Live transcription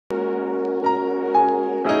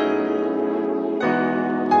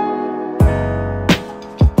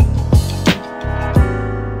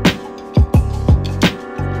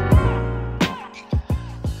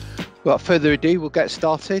Without further ado, we'll get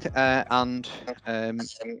started and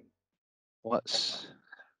let's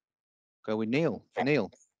go with Neil. Neil.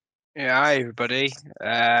 Yeah, hi everybody.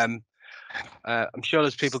 I'm sure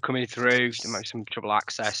there's people coming through. There might be some trouble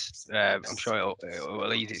access. I'm sure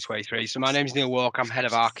it'll ease its way through. So my name's Neil Walker. I'm head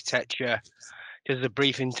of architecture. Just as a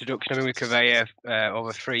brief introduction, I've been with Covea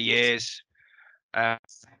over 3 years. I'm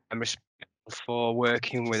responsible for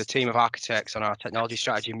working with a team of architects on our technology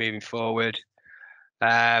strategy moving forward.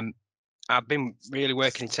 I've been really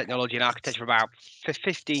working in technology and architecture for about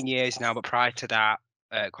 15 years now, but prior to that,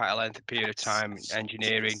 quite a lengthy period of time in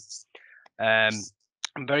engineering. I'm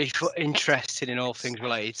very interested in all things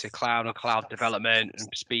related to cloud and cloud development, and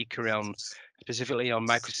specifically on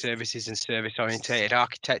microservices and service-oriented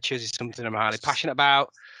architectures is something I'm highly passionate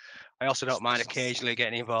about. I also don't mind occasionally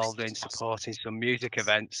getting involved in supporting some music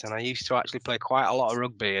events, and I used to actually play quite a lot of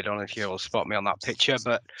rugby. I don't know if you'll spot me on that picture,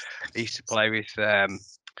 but I used to play with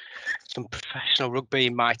some professional rugby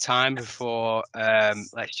in my time before,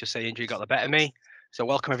 let's just say, injury got the better of me. So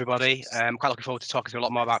welcome everybody. I'm quite looking forward to talking to a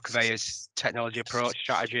lot more about Covea's technology approach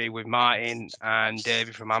strategy with Martin and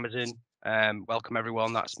David from Amazon. Welcome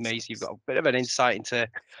everyone. That's me. So you've got a bit of an insight into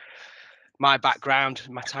my background,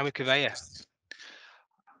 my time with Covea.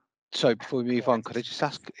 So before we move on, could I just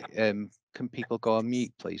ask, can people go on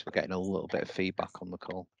mute, please? We're getting a little bit of feedback on the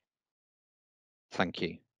call. Thank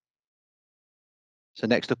you. So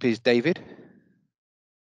next up is David.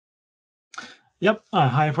 Yep.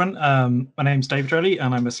 Hi, everyone. My name's David Rowley,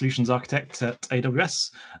 and I'm a solutions architect at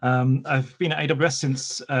AWS. I've been at AWS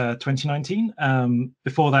since 2019.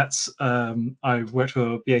 Before that, I worked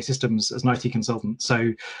for BA Systems as an IT consultant,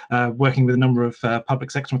 so working with a number of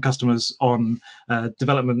public sector customers on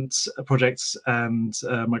development projects and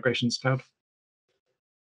migrations to cloud.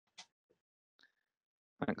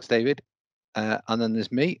 Thanks, David. And then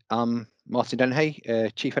there's me. I'm Martin Dennehy,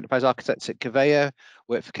 Chief Enterprise Architect at Covea.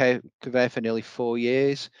 Worked for Covea for nearly 4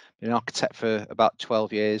 years. Been an architect for about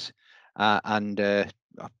 12 years, and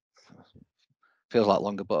feels like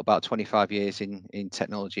longer, but about 25 years in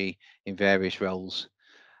technology in various roles.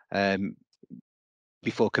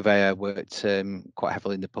 Before Covea, I worked quite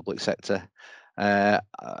heavily in the public sector. I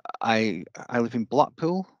live in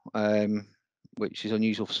Blackpool, which is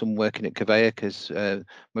unusual for someone working at Covea because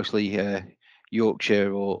mostly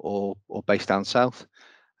Yorkshire or based down south.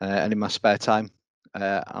 And in my spare time,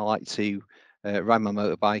 I like to ride my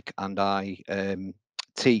motorbike, and I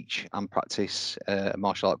teach and practice a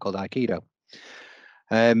martial art called Aikido.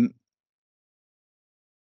 And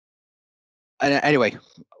anyway,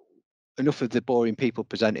 enough of the boring people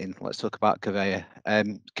presenting. Let's talk about Covea.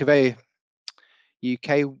 Covea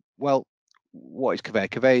UK. Well, what is Covea?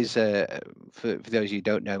 Covea is, for those of you who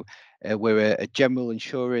don't know, we're a general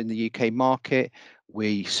insurer in the UK market.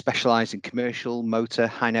 We specialise in commercial, motor,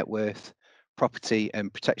 high net worth, property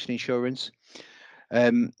and protection insurance.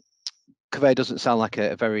 Covea doesn't sound like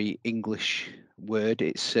a very English word.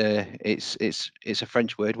 It's a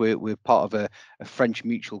French word. We're part of a French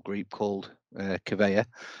mutual group called Covea.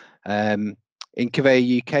 In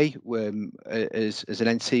Covea UK, as an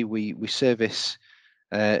entity, we service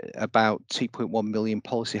about 2.1 million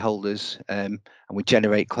policyholders, and we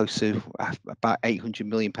generate close to about £800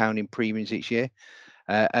 million in premiums each year.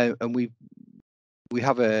 And we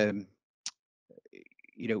have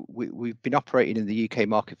we've been operating in the UK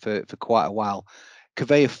market for quite a while.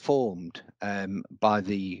 Covea formed by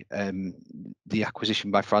the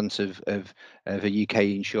acquisition by France of a UK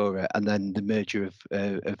insurer, and then the merger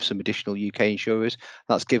of some additional UK insurers.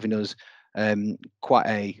 That's given us quite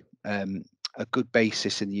a good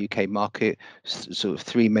basis in the UK market, sort of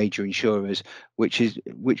 3 major insurers, which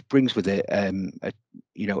brings with it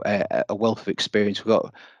a wealth of experience. We've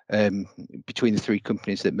got between the 3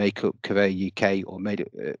 companies that make up Covea UK, or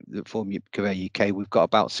that form Covea UK, we've got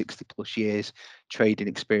about 60 plus years trading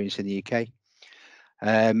experience in the UK.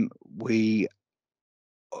 We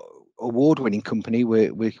award-winning company.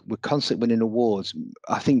 We're constantly winning awards.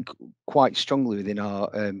 I think quite strongly within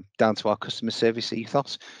our down to our customer service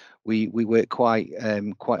ethos. We work quite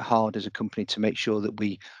hard as a company to make sure that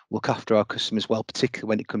we look after our customers well, particularly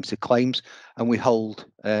when it comes to claims, and we hold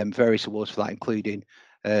various awards for that, including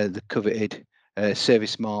the coveted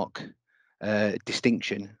Service Mark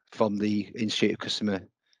distinction from the Institute of Customer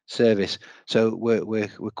Service. So we're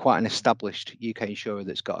quite an established UK insurer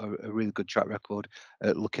that's got a really good track record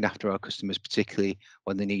at looking after our customers, particularly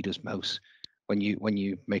when they need us most. When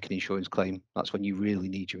you make an insurance claim, that's when you really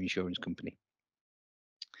need your insurance company.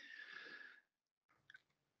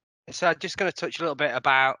 So I'm just going to touch a little bit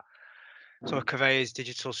about some of Covea's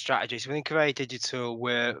digital strategies. Within Covea Digital,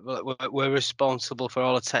 we're responsible for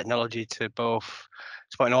all the technology to both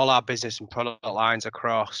supporting all our business and product lines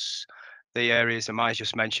across the areas that Mike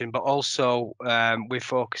just mentioned, but also we're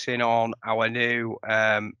focusing on our new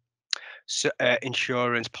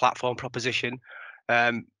insurance platform proposition.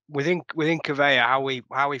 Within Covea,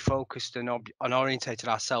 how we focused and orientated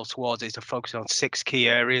ourselves towards is to focus on 6 key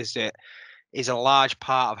areas that is a large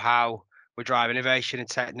part of how we drive innovation and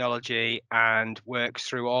technology and works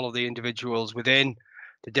through all of the individuals within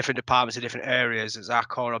the different departments and different areas as our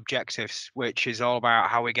core objectives, which is all about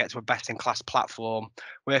how we get to a best-in-class platform,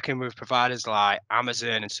 working with providers like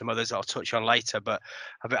Amazon and some others I'll touch on later, but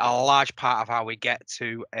a large part of how we get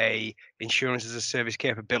to a insurance as a service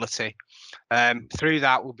capability. Through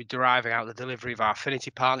that, we'll be deriving out the delivery of our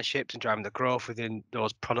affinity partnerships and driving the growth within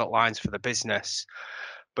those product lines for the business.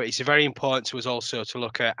 But it's very important to us also to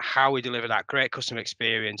look at how we deliver that great customer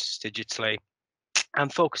experience digitally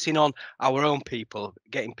and focusing on our own people,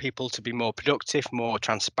 getting people to be more productive, more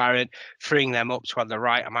transparent, freeing them up to add the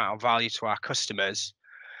right amount of value to our customers.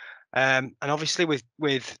 And obviously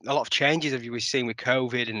with a lot of changes that we've seen with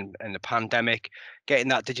COVID and the pandemic, getting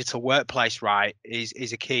that digital workplace right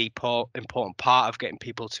is a key important part of getting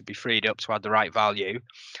people to be freed up to add the right value.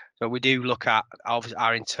 So we do look at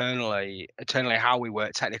our internally how we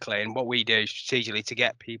work technically and what we do strategically to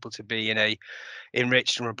get people to be in a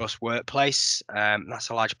enriched and robust workplace. That's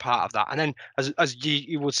a large part of that. And then as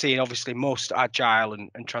you would see in obviously most agile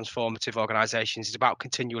and transformative organizations, it's about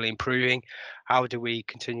continually improving. How do we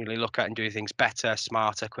continually look at and do things better,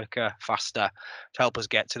 smarter, quicker, faster to help us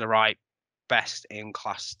get to the right best in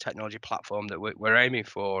class technology platform that we're aiming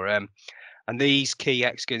for. And these key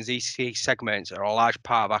excans, these key segments are a large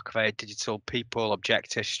part of our Covea digital people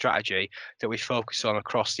objective strategy that we focus on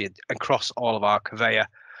across all of our Covea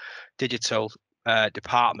digital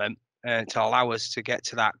department to allow us to get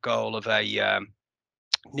to that goal of a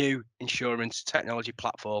new insurance technology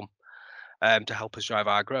platform to help us drive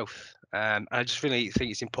our growth. And I just really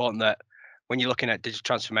think it's important that when you're looking at digital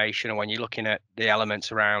transformation and when you're looking at the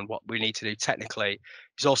elements around what we need to do technically,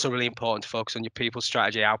 it's also really important to focus on your people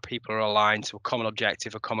strategy, how people are aligned to a common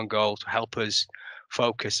objective, a common goal to help us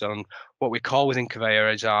focus on what we call within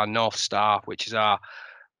Covea as our North Star, which is our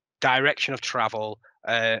direction of travel,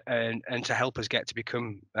 and to help us get to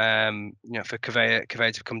become, for Covea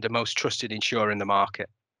to become the most trusted insurer in the market.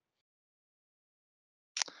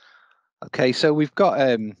 Okay, so we've got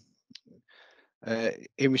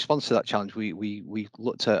in response to that challenge, we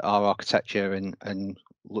looked at our architecture and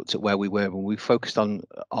looked at where we were, and we focused on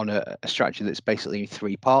a strategy that's basically in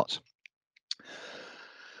 3 parts.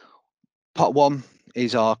 Part 1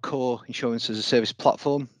 is our core insurance as a service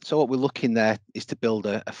platform. So what we're looking there is to build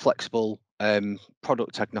a flexible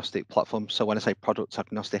product agnostic platform. So when I say product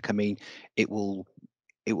agnostic, I mean it will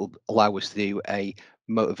allow us to do a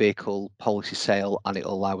motor vehicle policy sale, and it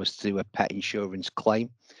will allow us to do a pet insurance claim.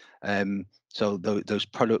 So those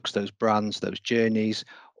products, those brands, those journeys,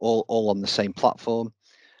 all on the same platform.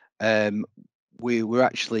 We're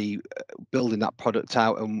actually building that product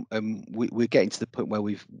out, and we're getting to the point where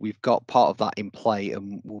we've got part of that in play,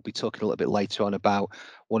 and we'll be talking a little bit later on about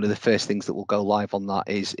one of the first things that will go live on that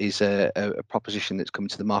is a proposition that's coming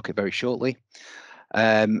to the market very shortly.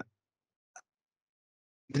 The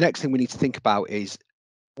next thing we need to think about is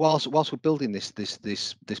whilst we're building this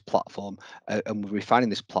platform and we're refining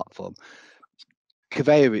this platform,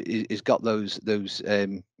 Covea has got those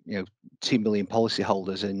 2 million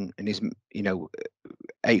policyholders and is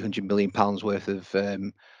 £800 million worth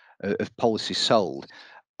of policies sold,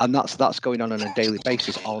 and that's going on a daily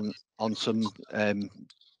basis on some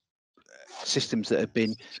systems that have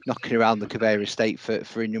been knocking around the Covea estate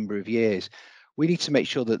for a number of years. We need to make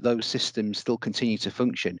sure that those systems still continue to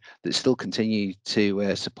function, that still continue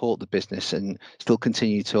to support the business, and still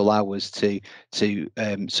continue to allow us to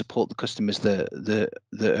support the customers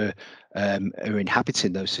that are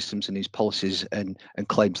inhabiting those systems and whose policies and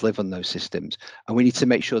claims live on those systems. And we need to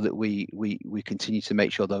make sure that we continue to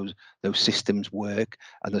make sure those systems work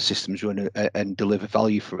and those systems run and deliver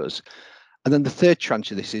value for us. And then the third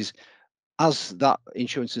tranche of this is, as that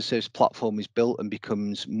insurance and service platform is built and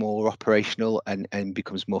becomes more operational and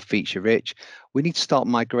becomes more feature rich, we need to start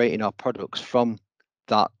migrating our products from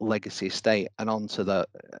that legacy estate and onto that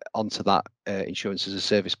insurance as a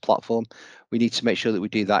service platform. We need to make sure that we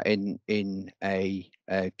do that in a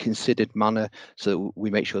considered manner, so that we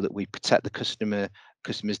make sure that we protect the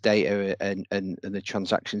customer's data and the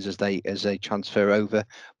transactions as they transfer over,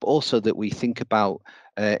 but also that we think about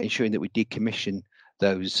ensuring that we decommission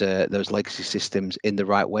those legacy systems in the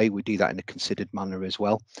right way. We do that in a considered manner as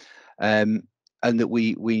well. and that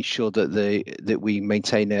we ensure that we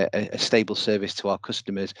maintain a stable service to our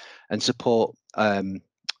customers and support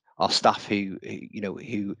our staff who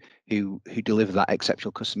deliver that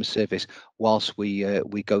exceptional customer service whilst we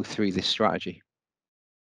go through this strategy.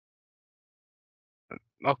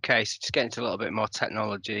 Okay, so just getting into a little bit more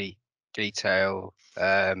technology detail.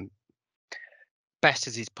 Best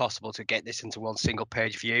as is possible to get this into one single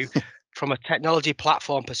page view. From a technology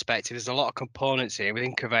platform perspective, there's a lot of components here.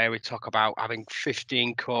 Within Covea, we talk about having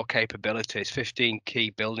 15 core capabilities, 15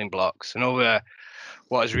 key building blocks. And over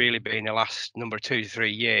what has really been the last 2 to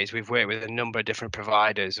 3 years, we've worked with a number of different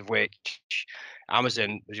providers, of which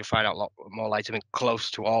Amazon, as you'll find out a lot more later, been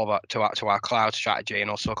close to all of our cloud strategy,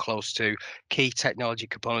 and also close to key technology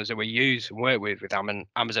components that we use and work with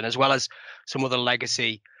Amazon, as well as some other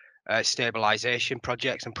legacy stabilization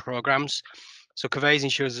projects and programs. So Covea's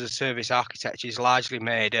insurance as a service architecture is largely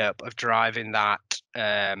made up of driving that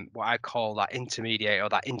what I call that intermediate or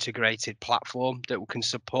that integrated platform that can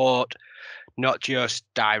support not just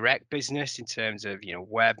direct business in terms of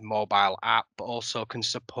web, mobile app, but also can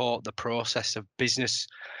support the process of business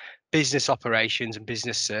operations and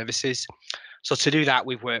business services. So to do that,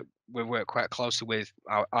 we've worked quite closely with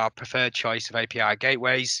our preferred choice of API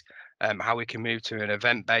gateways, how we can move to an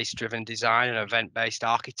event-based driven design and event-based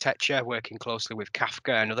architecture, working closely with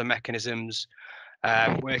Kafka and other mechanisms,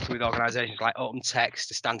 working with organizations like OpenText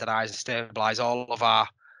to standardize and stabilize all of our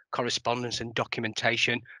correspondence and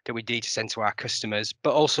documentation that we need to send to our customers,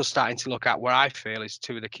 but also starting to look at where I feel is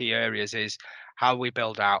two of the key areas is how we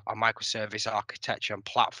build out a microservice architecture and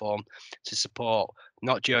platform to support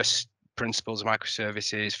not just principles of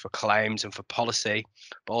microservices for claims and for policy,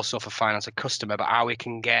 but also for finance and customer, but how we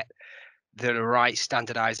can get the right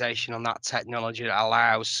standardization on that technology that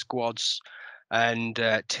allows squads and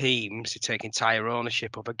teams to take entire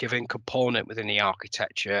ownership of a given component within the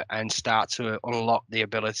architecture and start to unlock the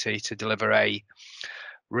ability to deliver a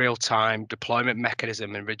real-time deployment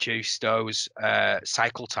mechanism and reduce those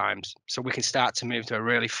cycle times. So we can start to move to a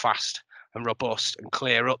really fast and robust and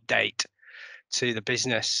clear update to the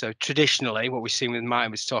business. So traditionally, what we've seen with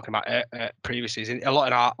Martin was talking about previously is a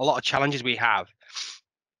lot of challenges we have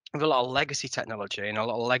with a lot of legacy technology and a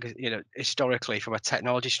lot of legacy, historically from a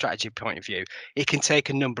technology strategy point of view, it can take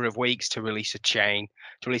a number of weeks to release a change.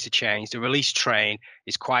 The release train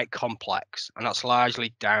is quite complex, and that's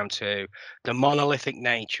largely down to the monolithic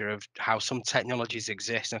nature of how some technologies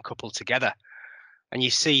exist and coupled together. And you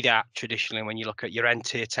see that traditionally when you look at your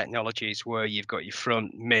end-tier technologies, where you've got your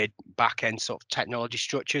front, mid, back-end sort of technology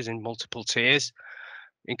structures in multiple tiers.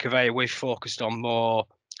 In Covea, we've focused on more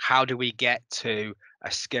how do we get to a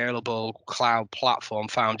scalable cloud platform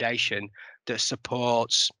foundation that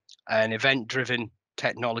supports an event-driven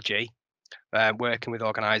technology, working with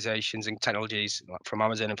organizations and technologies like from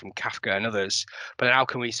Amazon and from Kafka and others. But how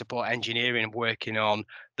can we support engineering and working on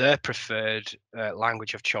their preferred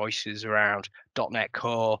language of choices around .NET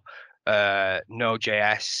Core,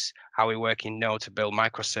 Node.js, how we work in Node to build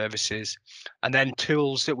microservices, and then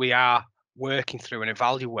tools that we are working through and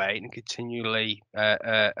evaluate and continually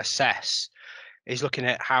assess is looking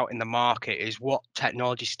at how in the market is what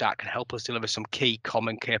technology stack can help us deliver some key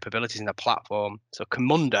common capabilities in the platform. So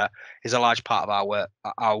Camunda is a large part of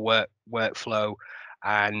our workflow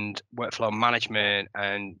and workflow management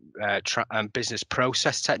and business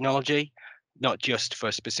process technology, not just for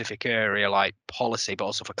a specific area like policy, but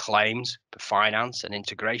also for claims, for finance and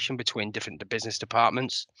integration between different business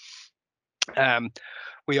departments.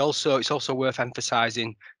 It's also worth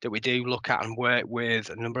emphasizing that we do look at and work with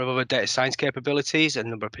a number of other data science capabilities, a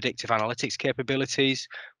number of predictive analytics capabilities.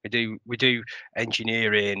 We do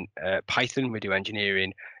engineering Python, we do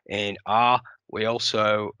engineering in R. We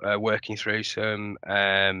also are working through some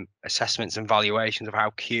assessments and valuations of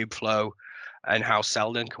how Kubeflow and how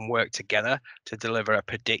Selden can work together to deliver a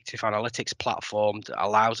predictive analytics platform that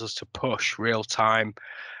allows us to push real-time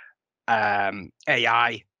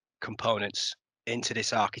AI components into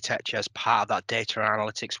this architecture as part of that data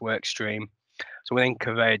analytics work stream. So within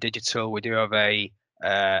Covea Digital, we do have an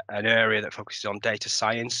area that focuses on data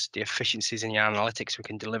science, the efficiencies in the analytics we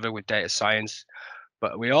can deliver with data science.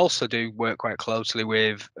 But we also do work quite closely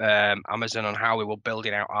with Amazon on how we will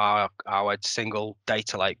building out our single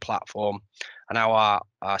data lake platform and how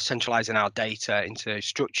our centralizing our data into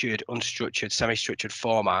structured, unstructured, semi-structured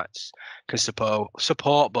formats can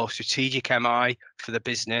support both strategic MI for the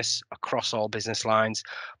business across all business lines,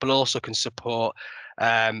 but also can support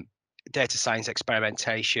data science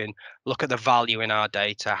experimentation, look at the value in our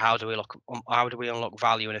data, how do we unlock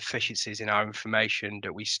value and efficiencies in our information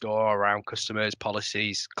that we store around customers,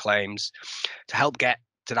 policies, claims, to help get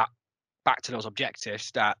to that back to those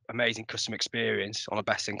objectives, that amazing customer experience on a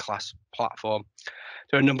best-in-class platform.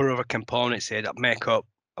 There are a number of other components here that make up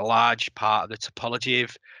a large part of the topology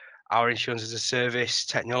of our insurance as a service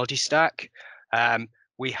technology stack.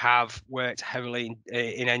 We have worked heavily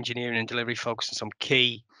in engineering and delivery, focused on some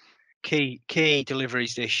key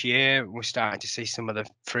deliveries this year. We're starting to see some of the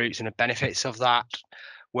fruits and the benefits of that,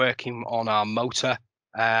 working on our motor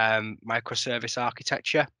microservice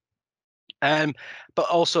architecture. But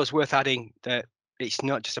also it's worth adding that it's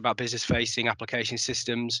not just about business facing application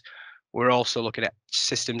systems. We're also looking at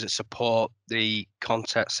systems that support the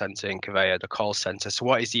contact center in Covea, the call center. So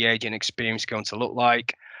what is the agent experience going to look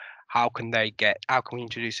like? How can we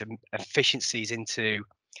introduce efficiencies into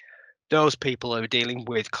those people who are dealing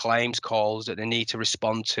with claims calls that they need to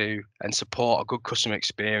respond to and support a good customer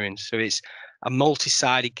experience? So it's a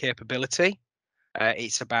multi-sided capability.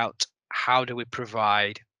 It's about how do we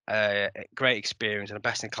provide a great experience and a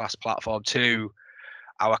best-in-class platform to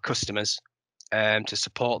our customers to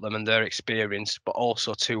support them and their experience, but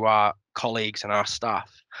also to our colleagues and our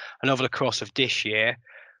staff. And over the course of this year,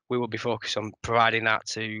 we will be focused on providing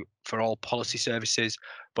that for all policy services,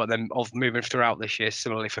 but then moving throughout this year,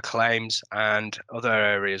 similarly for claims and other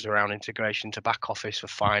areas around integration to back office for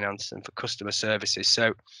finance and for customer services.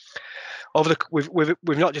 So we've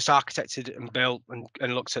not just architected and built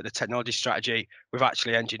and looked at the technology strategy, we've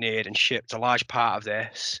actually engineered and shipped a large part of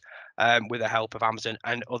this with the help of Amazon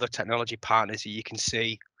and other technology partners that you can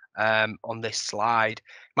see on this slide.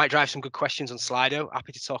 Might drive some good questions on Slido.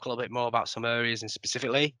 Happy to talk a little bit more about some areas and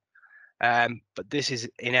specifically. But this is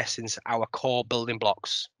in essence our core building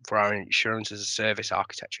blocks for our insurance as a service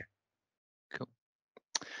architecture. Cool.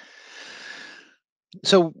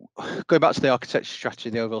 So going back to the architecture strategy,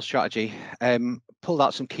 the overall strategy, pulled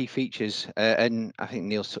out some key features, and I think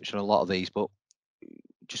Neil's touched on a lot of these, but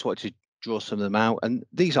just wanted to draw some of them out. And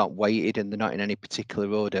these aren't weighted and they're not in any particular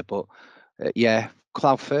order, but yeah,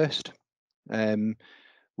 cloud first.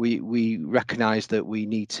 We recognise that we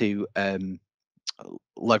need to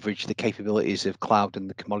leverage the capabilities of cloud and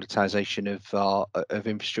the commoditization of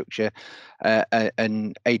infrastructure,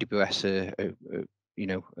 and AWS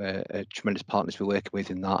are tremendous partners we're working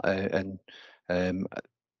with in that, and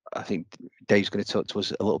I think Dave's going to talk to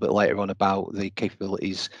us a little bit later on about the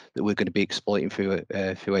capabilities that we're going to be exploiting through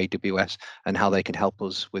AWS and how they can help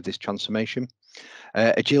us with this transformation.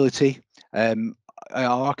 Agility.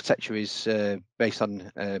 Our architecture is based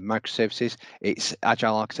on microservices. It's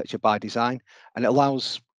agile architecture by design, and it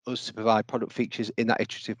allows us to provide product features in that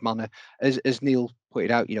iterative manner. As Neil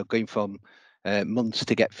pointed out, going from months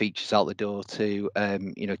to get features out the door to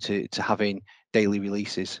to having daily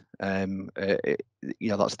releases. That's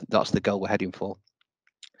the goal we're heading for.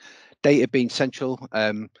 Data being central.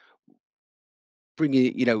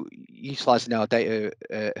 Utilizing our data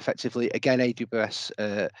effectively. Again,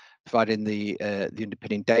 AWS providing the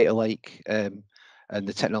underpinning data lake and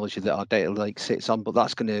the technology that our data lake sits on, but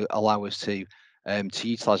that's going to allow us to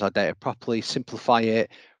utilize our data properly, simplify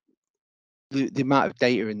it. The amount of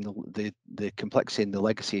data in the complexity in the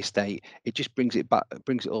legacy estate, it just brings it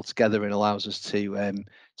all together and allows us to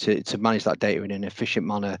manage that data in an efficient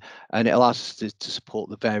manner, and it allows us to support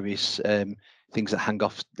the various things that hang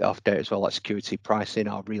off data as well, like security, pricing,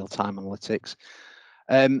 our real-time analytics.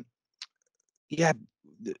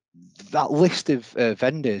 That list of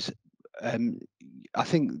vendors, I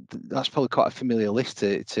think that's probably quite a familiar list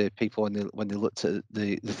to people when they looked at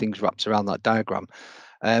the things wrapped around that diagram.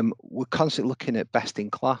 We're constantly looking at best in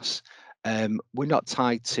class. We're not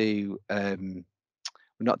tied to a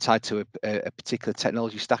particular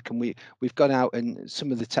technology stack, and we've gone out, and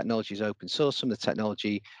some of the technology is open source, some of the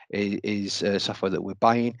technology is software that we're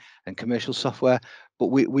buying and commercial software, but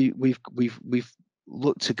we've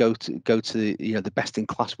looked to go to the best in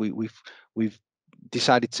class. We've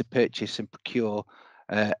decided to purchase and procure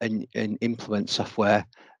and implement software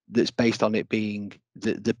that's based on it being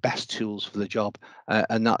the best tools for the job,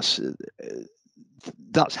 and that's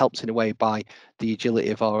helped in a way by the agility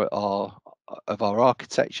of our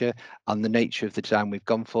architecture, and the nature of the design we've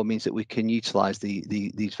gone for means that we can utilize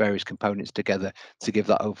these various components together to give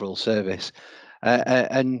that overall service.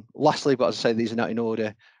 And lastly, but as I say, these are not in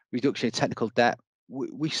order, reduction in technical debt.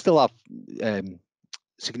 We still have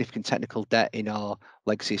significant technical debt in our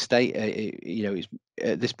legacy estate.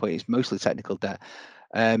 At this point, it's mostly technical debt.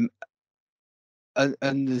 And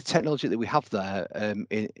the technology that we have there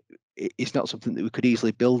is not something that we could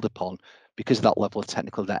easily build upon because of that level of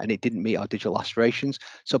technical debt, and it didn't meet our digital aspirations.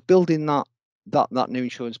 So building that that new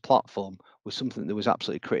insurance platform was something that was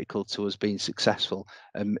absolutely critical to us being successful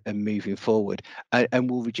and moving forward. And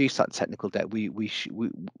we'll reduce that technical debt. We're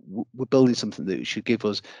building something that should give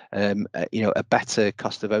us, a better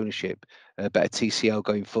cost of ownership, a better TCO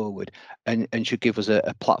going forward, and should give us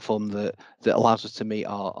a platform that allows us to meet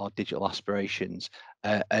our digital aspirations.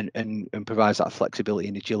 And provides that flexibility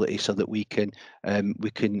and agility so that we can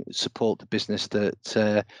support the business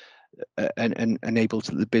that and enable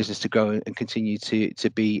the business to grow and continue to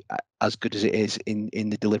be as good as it is in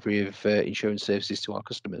the delivery of insurance services to our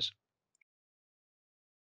customers.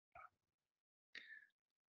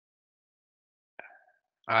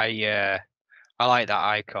 I like that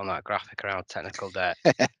icon, that graphic around technical debt.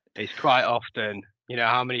 It's quite often,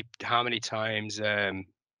 how many times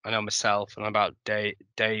I know myself and about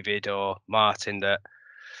David or Martin that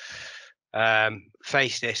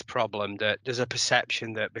face this problem, that there's a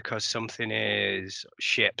perception that because something is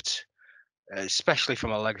shipped, especially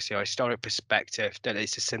from a legacy or historic perspective, that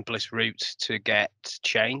it's the simplest route to get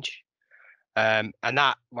change. And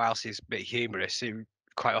that, whilst it's a bit humorous, it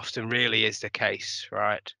quite often really is the case,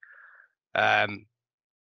 right?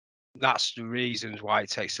 That's the reasons why it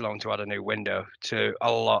takes so long to add a new window to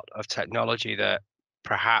a lot of technology, that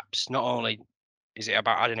perhaps not only is it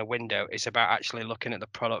about adding a window, it's about actually looking at the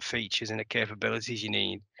product features and the capabilities you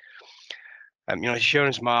need.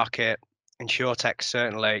 Insurance market, insurtech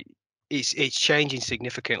certainly, it's changing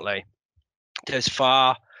significantly.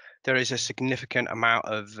 There is a significant amount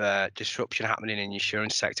of disruption happening in the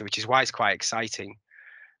insurance sector, which is why it's quite exciting.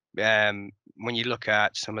 When you look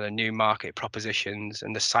at some of the new market propositions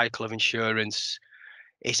and the cycle of insurance,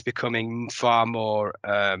 it's becoming far more,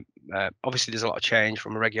 obviously there's a lot of change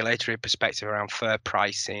from a regulatory perspective around fair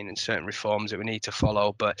pricing and certain reforms that we need to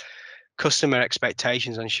follow, but customer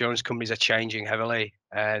expectations on insurance companies are changing heavily,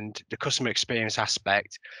 and the customer experience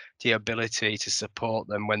aspect, the ability to support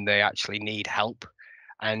them when they actually need help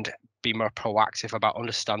and be more proactive about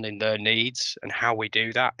understanding their needs and how we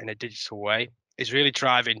do that in a digital way, is really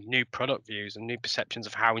driving new product views and new perceptions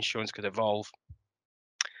of how insurance could evolve.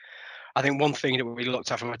 I think one thing that we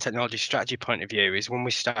looked at from a technology strategy point of view is when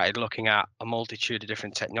we started looking at a multitude of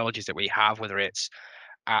different technologies that we have, whether it's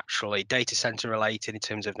actually data center related in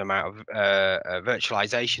terms of the amount of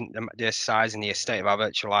virtualization, the size and the estate of our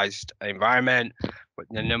virtualized environment,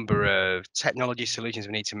 the number of technology solutions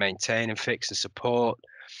we need to maintain and fix and support,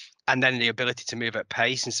 and then the ability to move at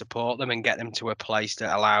pace and support them and get them to a place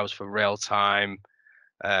that allows for real-time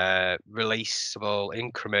releasable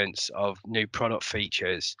increments of new product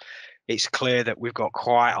features. It's clear that we've got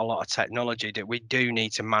quite a lot of technology that we do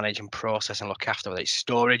need to manage and process and look after, whether it's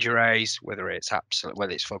storage arrays, whether it's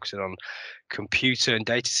focusing on computer and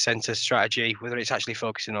data center strategy, whether it's actually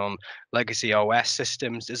focusing on legacy OS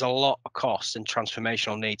systems. There's a lot of cost and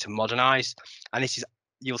transformational need to modernize, and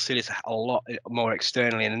you'll see this a lot more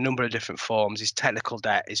externally in a number of different forms. Is technical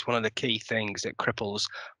debt is one of the key things that cripples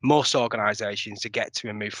most organizations to get to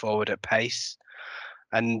and move forward at pace.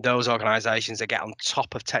 And those organizations that get on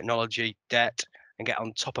top of technology debt and get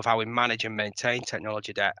on top of how we manage and maintain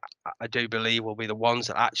technology debt, I do believe will be the ones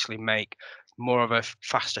that actually make more of a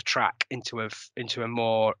faster track into a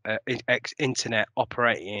more internet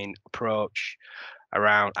operating approach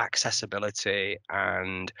around accessibility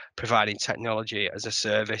and providing technology as a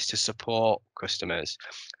service to support customers.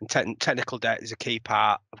 And technical debt is a key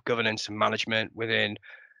part of governance and management within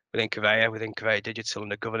Covea Digital,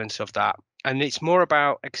 and the governance of that. And it's more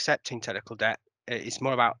about accepting technical debt. It's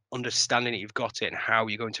more about understanding that you've got it and how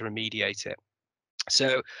you're going to remediate it.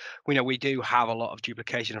 So, we do have a lot of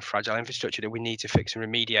duplication of fragile infrastructure that we need to fix and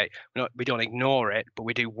remediate. We don't ignore it, but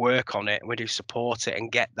we do work on it and we do support it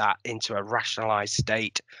and get that into a rationalized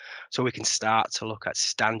state, so we can start to look at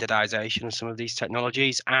standardization of some of these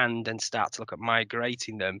technologies and then start to look at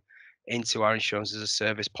migrating them into our insurance as a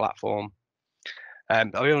service platform. I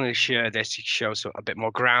only share this to show a bit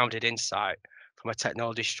more grounded insight from a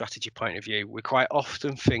technology strategy point of view. We quite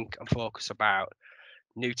often think and focus about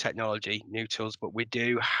new technology, new tools, but we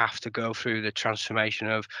do have to go through the transformation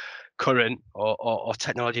of current or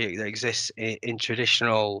technology that exists in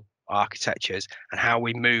traditional architectures and how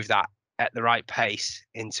we move that at the right pace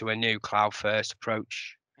into a new cloud-first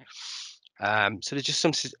approach. So there's just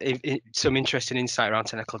some interesting insight around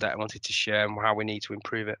technical debt I wanted to share and how we need to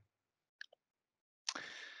improve it.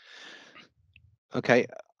 Okay,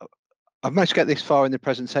 I've managed to get this far in the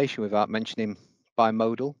presentation without mentioning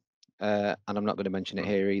bimodal, and I'm not going to mention it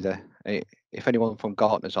here either. If anyone from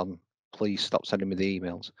Gartner's on, please stop sending me the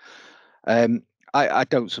emails. I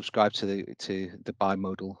don't subscribe to the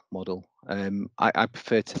bimodal model. I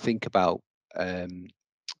prefer to think about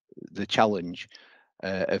the challenge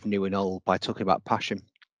of new and old by talking about passion.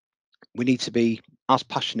 We need to be as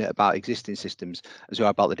passionate about existing systems as we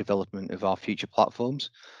are about the development of our future platforms.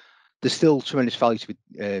 There's still tremendous value to be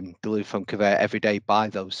delivered from Covea every day by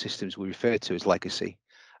those systems we refer to as legacy,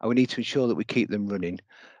 and we need to ensure that we keep them running,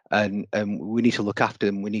 and we need to look after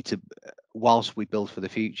them. We need to, whilst we build for the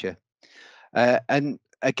future. And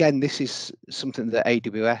again, this is something that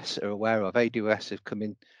AWS are aware of. AWS have come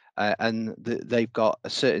in and they've got a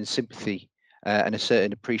certain sympathy and a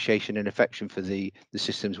certain appreciation and affection for the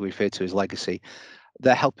systems we refer to as legacy.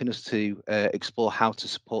 They're helping us to explore how to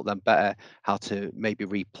support them better, how to maybe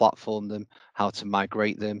re-platform them, how to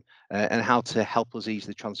migrate them, and how to help us ease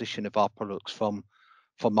the transition of our products from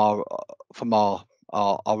our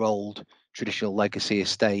old traditional legacy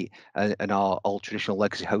estate and our old traditional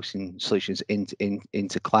legacy hosting solutions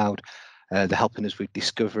into cloud. They're helping us with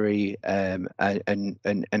discovery and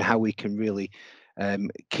how we can really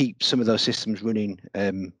keep some of those systems running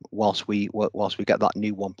whilst we get that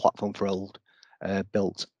new one platform for old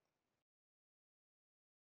built.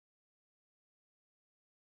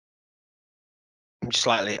 I'm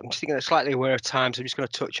just thinking slightly aware of time, so I'm just going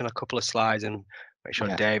to touch on a couple of slides and make sure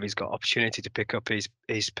David's got opportunity to pick up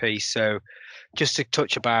his piece. So just to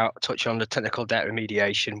touch on the technical debt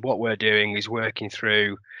remediation, what we're doing is working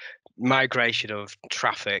through migration of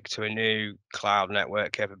traffic to a new cloud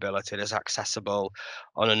network capability that's accessible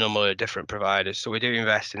on a number of different providers. So we do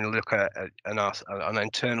invest and look at an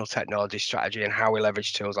internal technology strategy and how we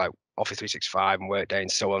leverage tools like Office 365 and Workday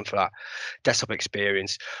and so on for that desktop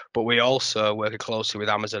experience. But we also work closely with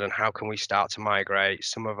Amazon and how can we start to migrate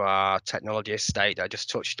some of our technology estate that I just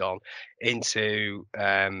touched on into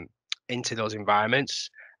those environments,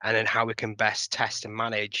 and then how we can best test and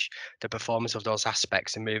manage the performance of those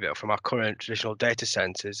aspects and move it from our current traditional data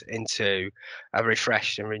centers into a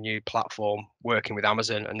refreshed and renewed platform working with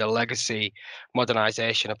Amazon. And the legacy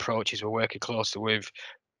modernization approaches, we're working closely with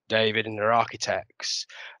David and their architects,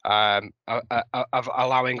 of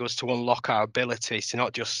allowing us to unlock our abilities to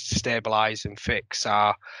not just stabilize and fix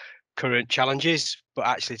our current challenges, but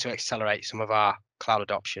actually to accelerate some of our cloud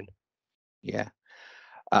adoption. Yeah.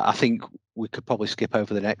 I think we could probably skip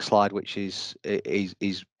over the next slide, which is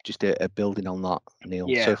just a building on that, Neil.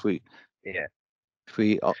 Yeah. So so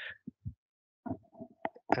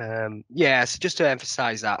just to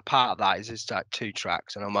emphasize that part of that is it's like two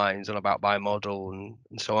tracks in our minds, all about bimodal and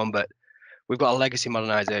so on. But we've got a legacy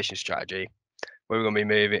modernization strategy. We're going to be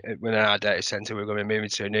moving within our data center. We're going to be moving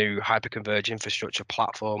to a new hyperconverged infrastructure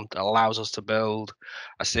platform that allows us to build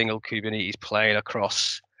a single Kubernetes plane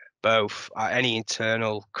across both any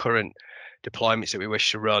internal current deployments that we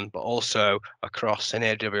wish to run, but also across an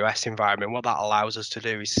AWS environment. What that allows us to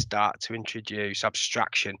do is start to introduce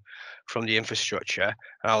abstraction from the infrastructure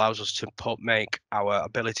and allows us to make our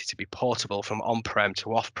ability to be portable from on-prem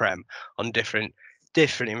to off-prem on different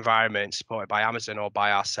environments supported by Amazon or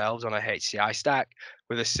by ourselves on a HCI stack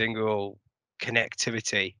with a single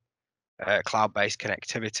connectivity, cloud-based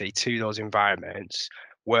connectivity to those environments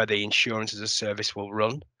where the insurance as a service will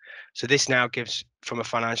run. So this now gives, from a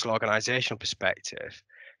financial organizational perspective,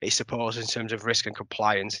 it supports in terms of risk and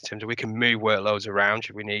compliance, in terms of we can move workloads around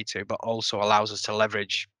if we need to, but also allows us to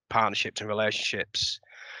leverage partnerships and relationships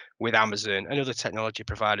with Amazon and other technology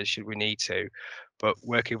providers should we need to, but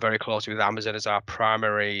working very closely with Amazon as our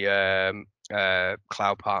primary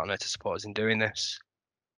cloud partner to support us in doing this.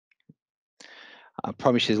 I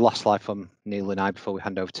promise you the last slide from Neil and I before we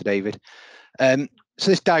hand over to David. So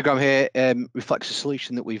this diagram here reflects a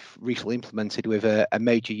solution that we've recently implemented with a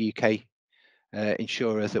major UK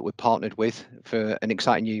insurer that we're partnered with for an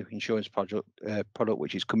exciting new insurance product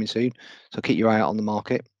which is coming soon. So keep your eye out on the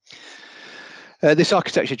market. This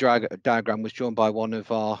architecture diagram was drawn by one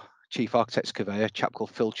of our chief architects, Covea, a chap called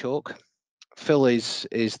Phil Chalk. Phil is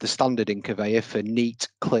the standard in Covea for neat,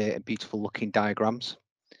 clear, and beautiful looking diagrams.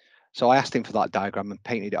 So I asked him for that diagram and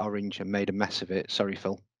painted it orange and made a mess of it. Sorry,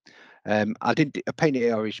 Phil. I painted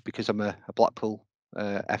it orange because I'm a Blackpool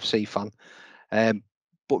FC fan,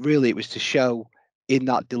 but really it was to show in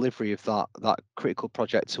that delivery of that critical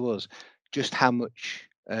project to us just how much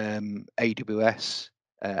AWS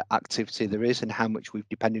activity there is and how much we've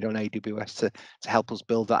depended on AWS to help us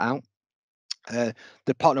build that out.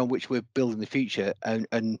 The partner on which we're building the future,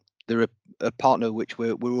 and they're a partner which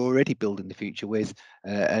we're already building the future with,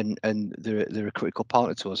 and they're a critical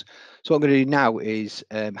partner to us. So what I'm going to do now is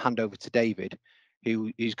hand over to David,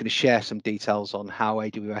 who is going to share some details on how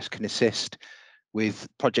AWS can assist with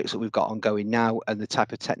projects that we've got ongoing now and the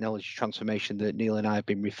type of technology transformation that Neil and I have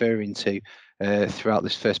been referring to throughout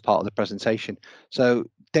this first part of the presentation. So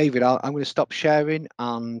David, I'm going to stop sharing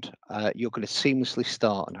and you're going to seamlessly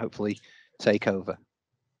start and hopefully take over.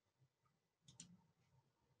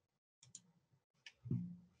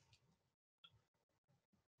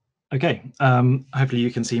 Okay, hopefully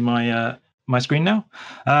you can see my my screen now.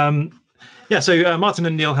 Yeah, so Martin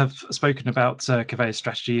and Neil have spoken about Covea's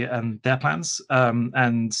strategy and their plans,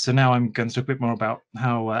 and so now I'm going to talk a bit more about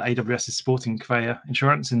how AWS is supporting Covea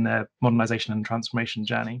Insurance in their modernization and transformation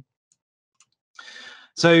journey.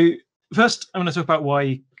 So first, I'm going to talk about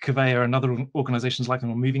why Covea and other organizations like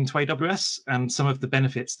them are moving to AWS and some of the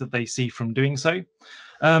benefits that they see from doing so.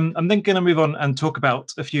 I'm then going to move on and talk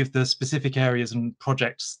about a few of the specific areas and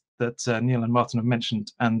projects that Neil and Martin have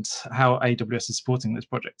mentioned and how AWS is supporting those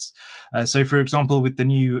projects. So, for example, with the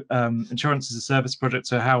new Insurance as a Service project,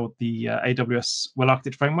 so how the AWS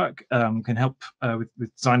Well-Architected framework can help with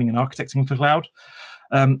designing and architecting for cloud.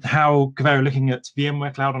 How Covea are looking at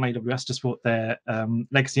VMware Cloud on AWS to support their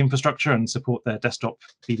legacy infrastructure and support their desktop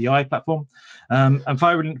VDI platform. And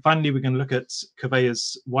finally, we're going to look at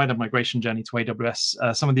Covea's wider migration journey to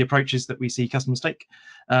AWS, some of the approaches that we see customers take,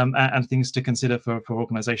 and things to consider for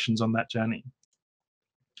organizations on that journey.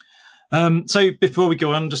 So before we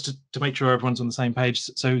go on, just to make sure everyone's on the same page.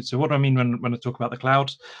 So what do I mean when I talk about the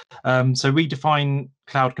cloud? So we define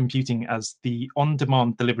cloud computing as the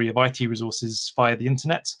on-demand delivery of IT resources via the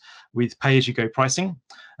internet with pay-as-you-go pricing.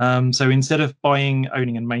 So instead of buying,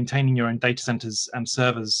 owning, and maintaining your own data centers and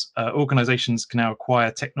servers, organizations can now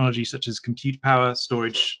acquire technology such as compute power,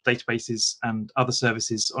 storage, databases, and other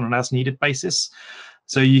services on an as-needed basis.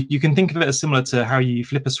 So you can think of it as similar to how you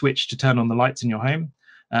flip a switch to turn on the lights in your home,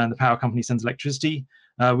 and the power company sends electricity.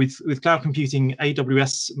 With cloud computing,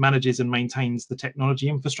 AWS manages and maintains the technology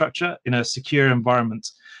infrastructure in a secure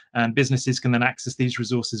environment, and businesses can then access these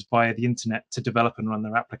resources via the internet to develop and run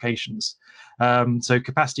their applications. So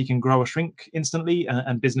capacity can grow or shrink instantly,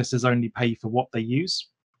 and businesses only pay for what they use.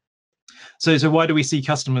 So why do we see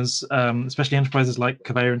customers, especially enterprises like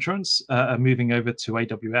Covea Insurance, moving over to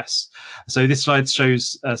AWS? So this slide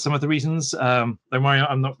shows some of the reasons. Don't worry,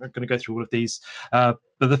 I'm not going to go through all of these.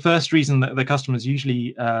 But the first reason that the customers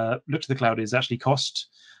usually look to the cloud is actually cost.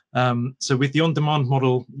 So with the on-demand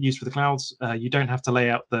model used for the clouds, you don't have to lay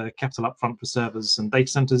out the capital upfront for servers and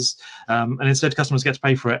data centers, and instead customers get to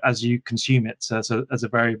pay for it as you consume it, so as a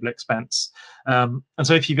variable expense. And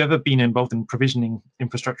so if you've ever been involved in provisioning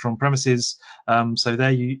infrastructure on premises, so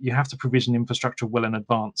there you have to provision infrastructure well in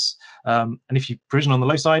advance. And if you provision on the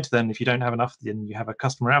low side, then if you don't have enough, then you have a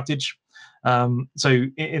customer outage. So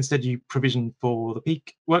instead you provision for the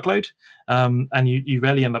peak workload, and you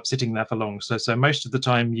rarely end up sitting there for long. So most of the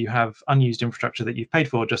time you have unused infrastructure that you've paid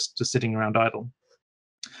for just sitting around idle.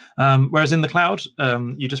 Whereas in the cloud,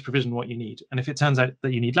 you just provision what you need. And if it turns out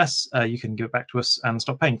that you need less, you can give it back to us and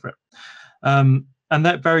stop paying for it. And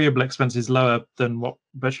that variable expense is lower than what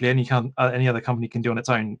virtually any other company can do on its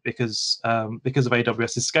own, because of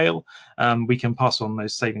AWS's scale, we can pass on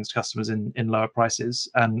those savings to customers in lower prices,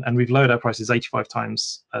 and we've lowered our prices 85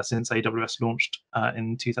 times since AWS launched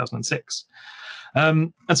in 2006.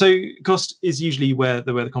 And so cost is usually where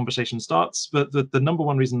the conversation starts, but the number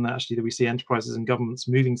one reason that we see enterprises and governments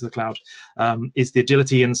moving to the cloud is the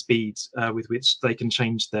agility and speed with which they can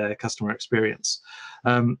change their customer experience.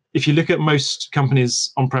 If you look at most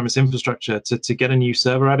companies' on-premise infrastructure, to get a new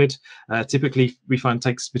server added, typically we find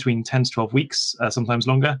takes between 10 to 12 weeks, sometimes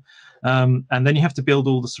longer. And then you have to build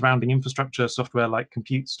all the surrounding infrastructure software like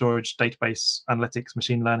compute, storage, database, analytics,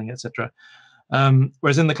 machine learning, etc.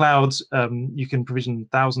 Whereas in the cloud, you can provision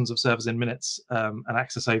thousands of servers in minutes and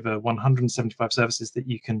access over 175 services that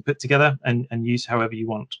you can put together and use however you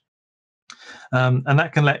want. And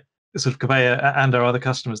that can let sort of Covea and our other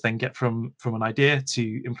customers then get from an idea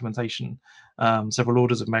to implementation several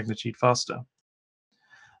orders of magnitude faster.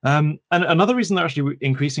 And another reason they're actually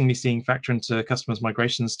increasingly seeing factor into customers'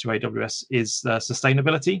 migrations to AWS is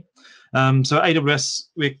sustainability. So at AWS,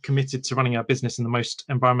 we're committed to running our business in the most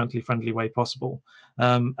environmentally friendly way possible.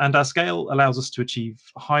 And our scale allows us to achieve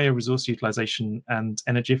higher resource utilization and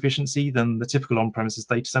energy efficiency than the typical on-premises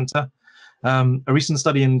data center. A recent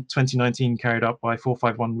study in 2019 carried out by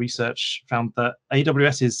 451 Research found that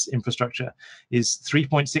AWS's infrastructure is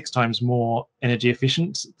 3.6 times more energy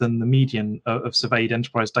efficient than the median of surveyed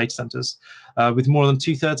enterprise data centers, with more than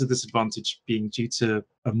 2/3 of this advantage being due to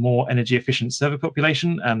a more energy efficient server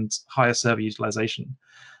population and higher server utilization.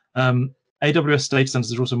 AWS data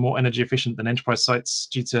centers are also more energy efficient than enterprise sites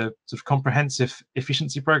due to sort of comprehensive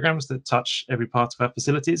efficiency programs that touch every part of our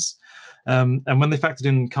facilities. And when they factored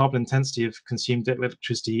in carbon intensity of consumed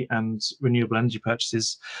electricity and renewable energy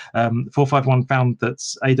purchases, 451 found that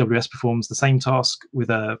AWS performs the same task with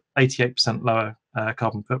a 88% lower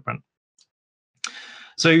carbon footprint.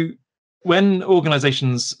 So When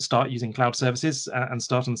organizations start using cloud services and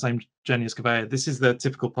start on the same journey as Covea, this is the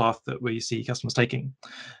typical path that we see customers taking.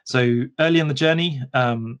 So early in the journey,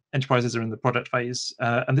 enterprises are in the product phase,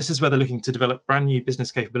 and this is where they're looking to develop brand new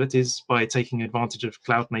business capabilities by taking advantage of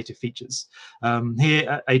cloud native features.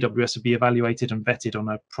 Here, AWS will be evaluated and vetted on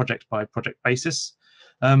a project by project basis.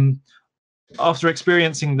 After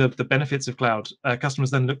experiencing the benefits of cloud,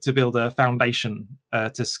 customers then look to build a foundation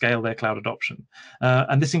to scale their cloud adoption.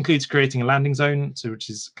 And this includes creating a landing zone, so which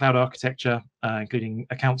is cloud architecture, including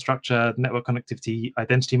account structure, network connectivity,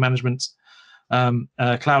 identity management,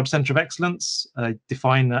 cloud center of excellence,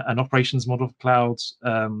 define an operations model for cloud,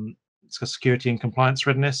 security and compliance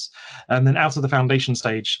readiness. And then out of the foundation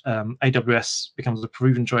stage, AWS becomes a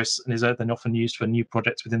proven choice and is then often used for new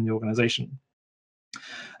projects within the organization.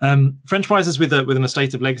 For enterprises with an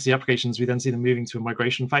estate of legacy applications, we then see them moving to a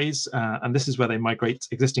migration phase, and this is where they migrate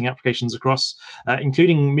existing applications across,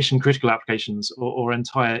 including mission-critical applications or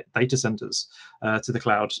entire data centers to the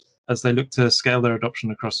cloud, as they look to scale their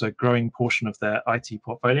adoption across a growing portion of their IT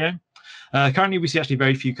portfolio. Currently, we see actually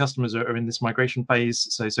very few customers are in this migration phase.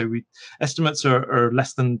 So estimates are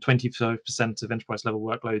less than 25% of enterprise-level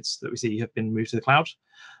workloads that we see have been moved to the cloud.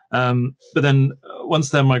 But then once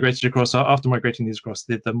they're migrated across, after migrating these across,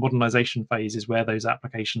 the modernization phase is where those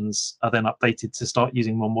applications are then updated to start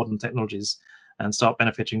using more modern technologies and start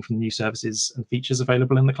benefiting from new services and features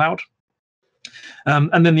available in the cloud.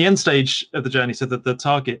 And then the end stage of the journey, so that the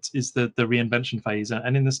target is the reinvention phase.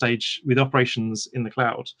 And in the stage with operations in the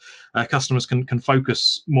cloud, customers can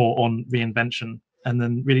focus more on reinvention and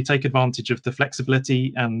then really take advantage of the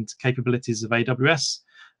flexibility and capabilities of AWS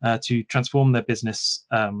to transform their business,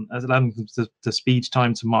 allowing them to speed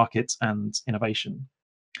time to market and innovation.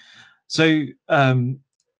 So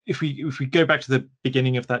if we go back to the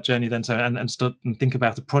beginning of that journey, then and start and think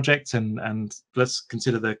about a project, and let's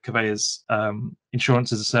consider the Covea's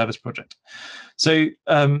insurance as a service project. So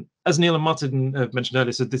as Neil and Martin have mentioned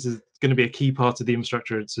earlier, so this is going to be a key part of the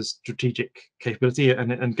infrastructure. It's a strategic capability,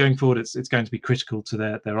 and going forward, it's going to be critical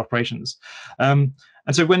to their operations.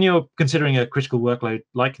 And so when you're considering a critical workload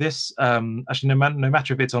like this, actually, no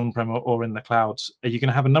matter if it's on-prem or in the cloud, you're going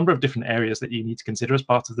to have a number of different areas that you need to consider as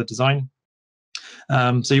part of the design.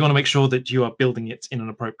 So you want to make sure that you are building it in an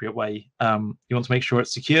appropriate way. You want to make sure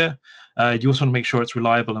it's secure. You also want to make sure it's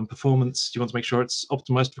reliable and performance. You want to make sure it's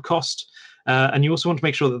optimized for cost. And you also want to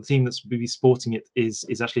make sure that the team that's be supporting it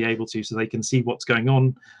is actually able to, so they can see what's going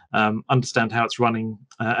on, understand how it's running,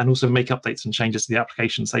 and also make updates and changes to the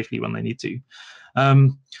application safely when they need to.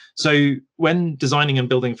 So when designing and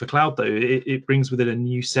building for cloud, though, it brings with it a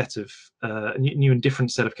new set of new and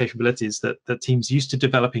different set of capabilities that teams used to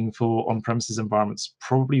developing for on-premises environments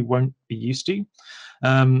probably won't be used to.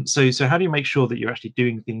 So how do you make sure that you're actually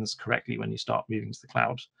doing things correctly when you start moving to the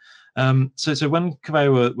cloud? So when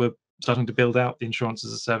Covea were starting to build out the insurance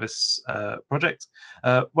as a service project,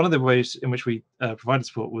 one of the ways in which we provided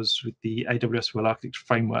support was with the AWS Well Architecture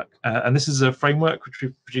Framework. And this is a framework which we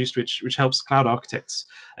produced, which helps cloud architects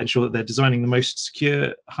ensure that they're designing the most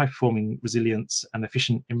secure, high-performing, resilient, and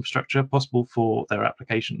efficient infrastructure possible for their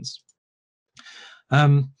applications.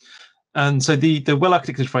 And so the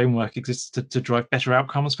well-architected framework exists to drive better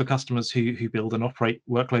outcomes for customers who build and operate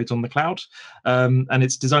workloads on the cloud. And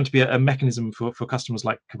it's designed to be a mechanism for customers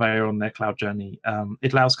like Covea on their cloud journey.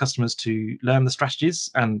 It allows customers to learn the strategies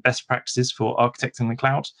and best practices for architecting the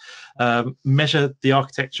cloud, measure the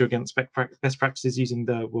architecture against best practices using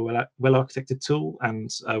the well-architected tool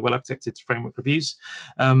and well-architected framework reviews,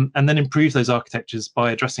 and then improve those architectures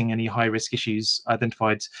by addressing any high-risk issues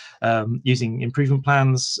identified using improvement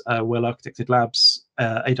plans, well-architected labs,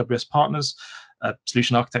 AWS partners,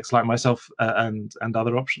 solution architects like myself, and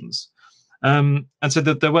other options. And so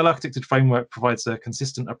the well-architected framework provides a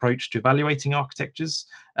consistent approach to evaluating architectures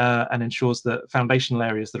and ensures that foundational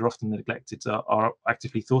areas that are often neglected are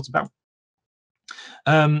actively thought about.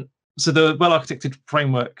 So the well-architected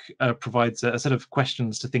framework provides a set of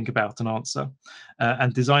questions to think about and answer,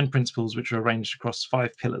 and design principles which are arranged across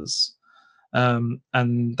 5 pillars.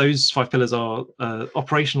 And those 5 pillars are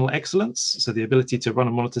operational excellence, so the ability to run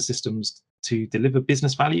and monitor systems to deliver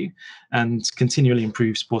business value and continually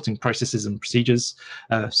improve supporting processes and procedures.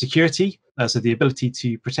 Security, so the ability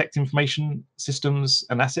to protect information systems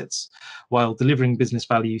and assets while delivering business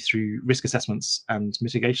value through risk assessments and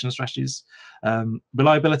mitigation strategies.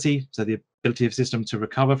 Reliability, so the ability of system to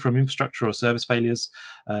recover from infrastructure or service failures,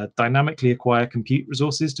 dynamically acquire compute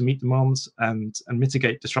resources to meet demands, and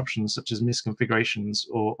mitigate disruptions such as misconfigurations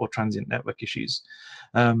or transient network issues.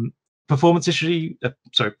 performance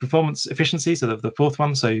efficiency, so the fourth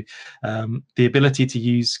one, so the ability to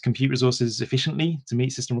use compute resources efficiently to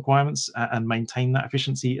meet system requirements and maintain that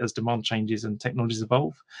efficiency as demand changes and technologies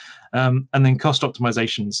evolve. And then cost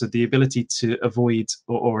optimization, so the ability to avoid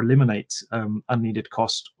or eliminate unneeded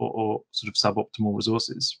cost or sort of suboptimal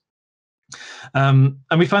resources. And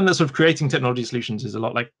we find that sort of creating technology solutions is a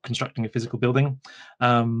lot like constructing a physical building.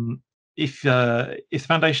 If the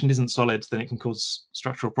foundation isn't solid, then it can cause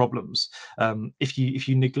structural problems. If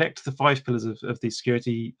you neglect the 5 pillars of the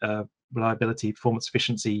security, reliability, performance,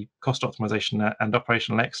 efficiency, cost optimization, and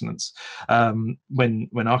operational excellence, when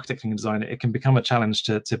architecting and design, it can become a challenge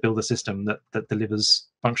to build a system that delivers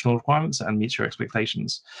functional requirements and meets your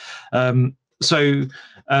expectations. So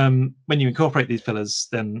when you incorporate these pillars,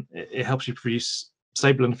 then it helps you produce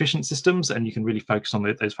stable and efficient systems, and you can really focus on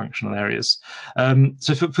those functional areas.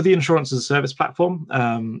 So for the insurance as a service platform,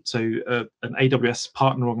 an AWS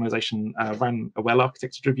partner organization ran a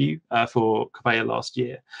well-architected review for Covea last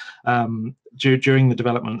year during the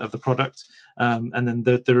development of the product. And then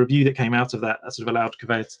the review that came out of that sort of allowed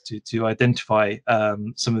Covea to identify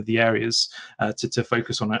some of the areas to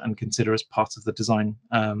focus on it and consider as part of the design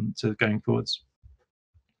to going forwards.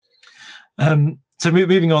 So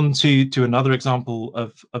moving on to another example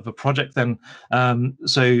of a project then.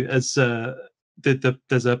 So as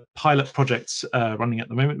there's a pilot project running at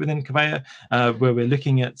the moment within Covea where we're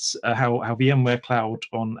looking at how VMware Cloud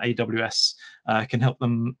on AWS can help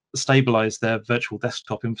them stabilize their virtual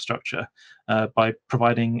desktop infrastructure by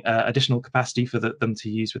providing additional capacity for them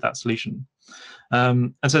to use with that solution.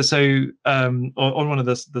 And so on one of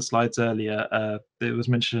the slides earlier, it was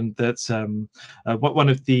mentioned that one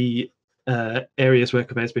of the areas where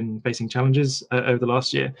Covea has been facing challenges over the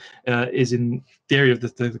last year is in the area of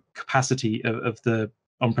the capacity of the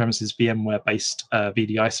on-premises VMware-based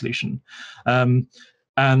VDI solution.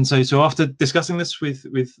 And so after discussing this with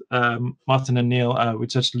Martin and Neil, we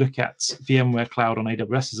just look at VMware Cloud on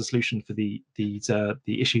AWS as a solution for the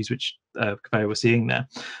issues which Covea were seeing there.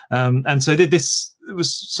 And so this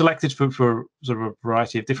was selected for sort of a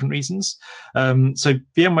variety of different reasons. So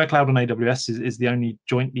VMware Cloud on AWS is the only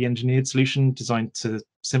jointly engineered solution designed to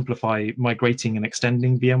simplify migrating and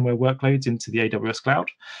extending VMware workloads into the AWS cloud.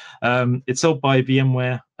 It's sold by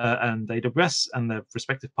VMware and AWS and their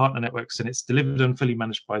respective partner networks, and it's delivered and fully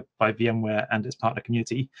managed by VMware and its partner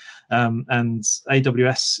community. And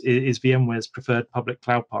AWS is VMware's preferred public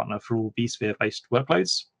cloud partner for all vSphere-based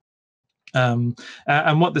workloads.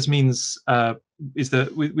 And what this means is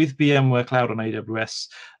that with VMware Cloud on AWS,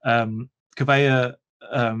 Covea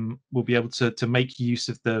will be able to make use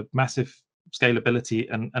of the massive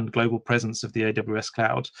scalability and global presence of the AWS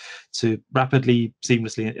cloud to rapidly,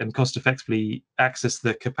 seamlessly, and cost-effectively access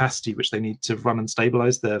the capacity which they need to run and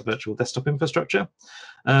stabilize their virtual desktop infrastructure.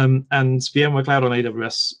 And VMware Cloud on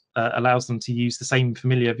AWS allows them to use the same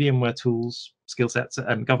familiar VMware tools, skill sets,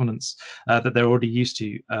 and governance that they're already used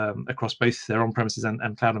to across both their on-premises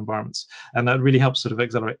and cloud environments. And that really helps sort of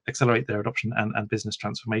accelerate their adoption and business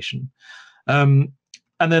transformation.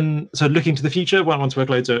 And then, so looking to the future, once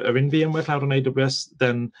workloads are in VMware Cloud on AWS,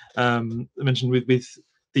 then I mentioned with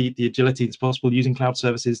the agility that's possible using cloud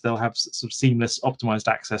services, they'll have sort of seamless optimized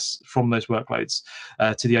access from those workloads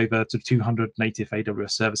to the over 200 native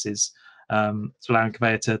AWS services, allowing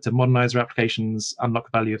Covea to modernize their applications,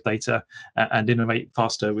 unlock the value of data, and innovate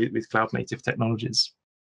faster with cloud native technologies.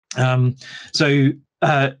 So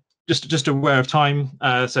just aware of time,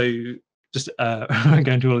 just I won't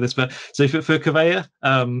go into all of this, but so for Covea,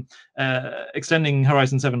 extending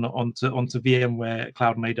Horizon 7 onto VMware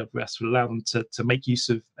Cloud and AWS will allow them to make use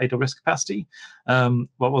of AWS capacity,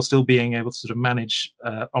 while still being able to sort of manage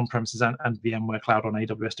on-premises and VMware Cloud on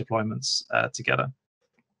AWS deployments together.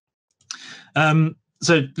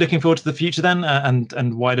 So looking forward to the future then,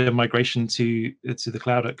 and wider migration to the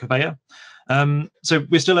cloud at Covea. So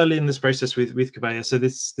we're still early in this process with Covea. So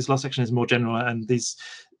this last section is more general, and these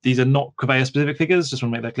are not Covea specific figures, just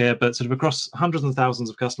want to make that clear, but sort of across hundreds and thousands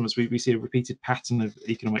of customers, we see a repeated pattern of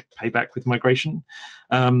economic payback with migration.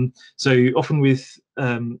 So often with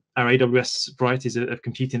our AWS varieties of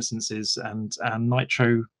compute instances and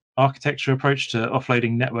Nitro architecture approach to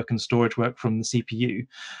offloading network and storage work from the CPU,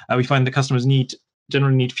 we find that customers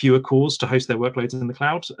generally need fewer cores to host their workloads in the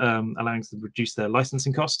cloud, allowing them to reduce their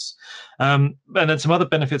licensing costs. And then some other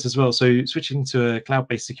benefits as well. So switching to a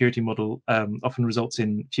cloud-based security model often results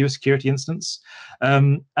in fewer security incidents.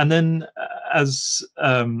 And then as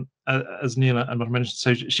Neil and Martin mentioned,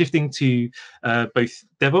 so shifting to both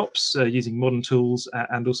DevOps using modern tools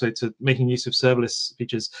and also to making use of serverless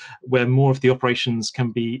features where more of the operations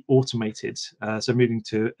can be automated. So moving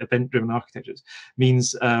to event-driven architectures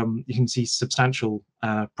means you can see substantial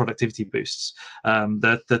productivity boosts.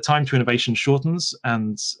 The time to innovation shortens,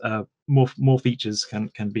 and more features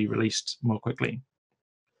can be released more quickly.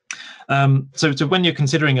 So when you're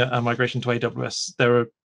considering a migration to AWS, there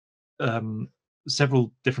are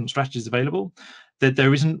several different strategies available. That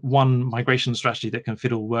there isn't one migration strategy that can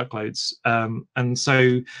fit all workloads, and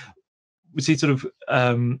so we see sort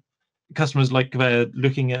of customers like Covea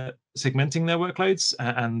looking at segmenting their workloads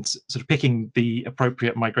and sort of picking the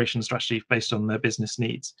appropriate migration strategy based on their business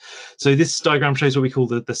needs. So this diagram shows what we call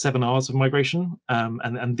the 7 R's of migration,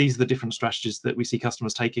 and these are the different strategies that we see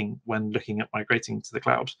customers taking when looking at migrating to the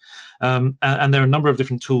cloud. And there are a number of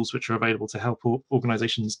different tools which are available to help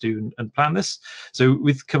organizations do and plan this. So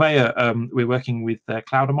with Covea, we're working with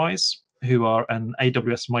Cloudamize, who are an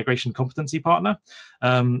AWS migration competency partner,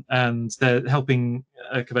 and they're helping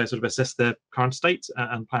Covea sort of assess their current state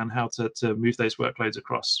and plan how to move those workloads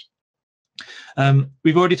across.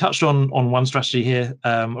 We've already touched on one strategy here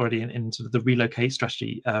already in sort of the relocate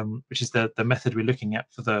strategy, which is the method we're looking at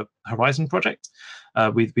for the Horizon project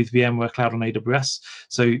with VMware Cloud on AWS.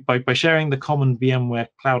 So by sharing the common VMware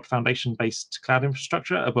Cloud Foundation-based cloud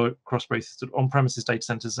infrastructure across both sort of on-premises data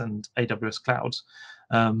centers and AWS clouds,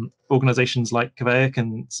 organizations like Covea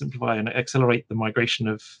can simplify and accelerate the migration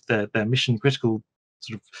of their mission-critical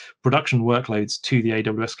sort of production workloads to the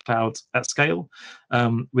AWS cloud at scale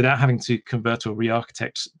without having to convert or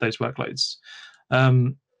re-architect those workloads.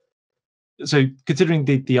 So considering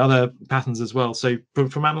the other patterns as well, so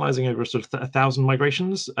from analyzing over sort of 1,000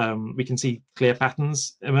 migrations, we can see clear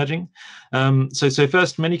patterns emerging. So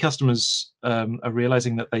first, many customers are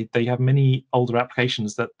realizing that they have many older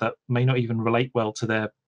applications that may not even relate well to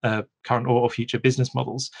their current or future business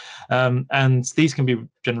models, and these can be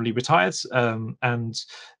generally retired, and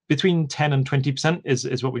between 10 and 20%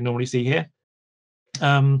 is what we normally see here.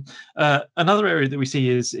 Another area that we see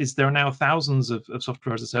is there are now thousands of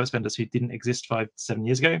software as a service vendors who didn't exist 5-7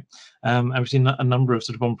 years ago, and we've seen a number of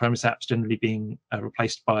sort of on-premise apps generally being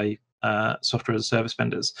replaced by software as a service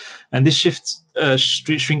vendors, and this shift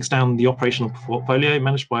shrinks down the operational portfolio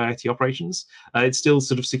managed by IT operations. It's still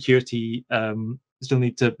sort of security. Still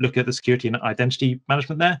need to look at the security and identity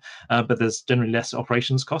management there, but there's generally less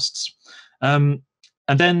operations costs. And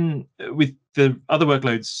then with the other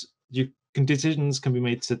workloads, decisions can be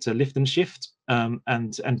made to lift and shift,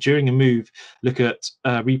 and during a move, look at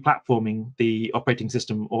replatforming the operating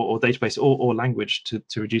system or database or language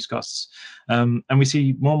to reduce costs. And we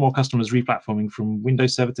see more and more customers replatforming from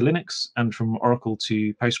Windows Server to Linux and from Oracle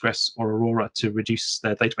to Postgres or Aurora to reduce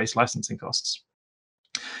their database licensing costs.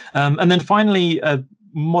 And then finally,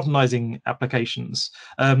 modernizing applications.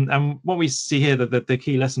 And what we see here, that the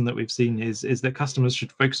key lesson that we've seen is that customers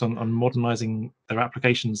should focus on modernizing their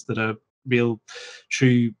applications that are real,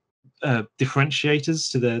 true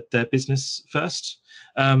differentiators to their business first.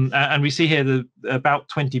 And we see here that about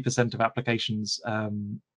 20% of applications are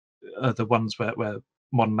the ones where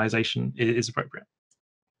modernization is appropriate.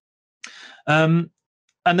 And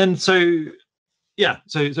then so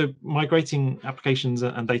migrating applications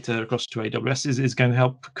and data across to AWS is going to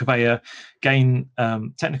help Covea gain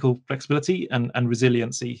technical flexibility and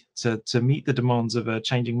resiliency to meet the demands of a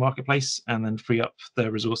changing marketplace and then free up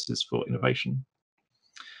their resources for innovation.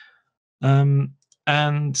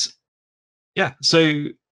 And yeah, so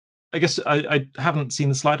I guess I haven't seen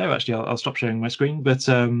the Slido. Actually, I'll stop sharing my screen, but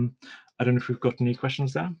I don't know if we've got any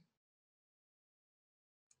questions there.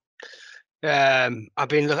 I've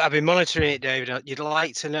been monitoring it, David. You'd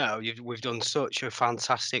like to know we've done such a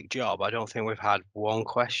fantastic job. I don't think we've had one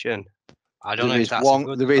question. I don't know if that's a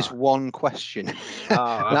good There is one question.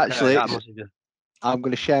 Oh, okay. Actually, I'm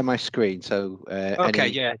going to share my screen. So okay,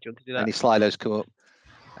 yeah, do you want to do that? Any Slidos come up?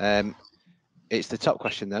 It's the top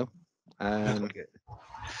question though. Let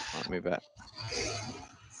me bet.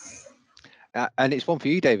 And it's one for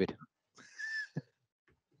you, David.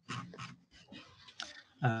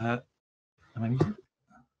 Hi.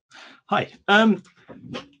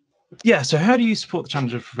 Yeah, so how do you support the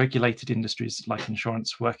challenge of regulated industries like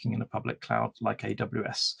insurance working in a public cloud like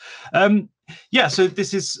AWS? Yeah, so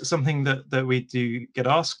this is something that we do get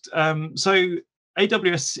asked. So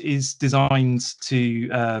AWS is designed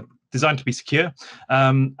to be secure,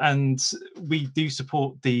 and we do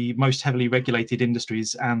support the most heavily regulated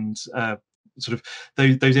industries and sort of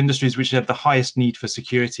those industries which have the highest need for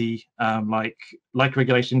security, like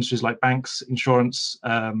regulated industries like banks, insurance,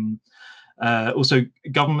 Also,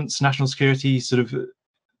 governments, national security, sort of.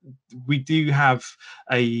 We do have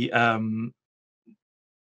a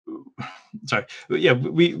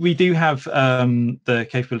we do have the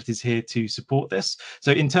capabilities here to support this.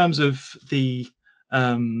 So in terms of the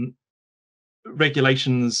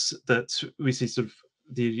regulations that we see, sort of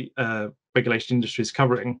the regulation industry is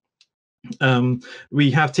covering, we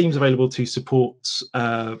have teams available to support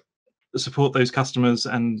those customers,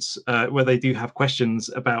 and where they do have questions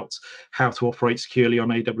about how to operate securely on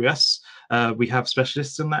AWS, we have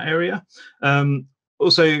specialists in that area.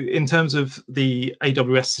 Also, in terms of the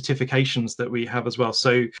AWS certifications that we have as well,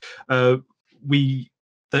 so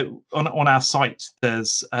on our site,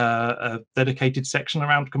 there's a dedicated section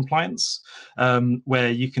around compliance, where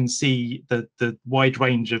you can see the wide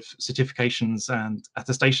range of certifications and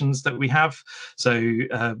attestations that we have. So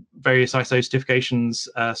various ISO certifications,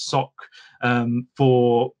 SOC,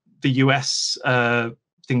 for the US,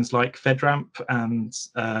 things like FedRAMP and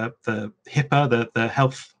the HIPAA, the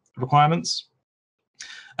health requirements.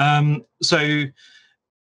 So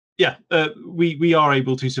yeah, we are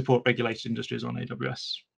able to support regulated industries on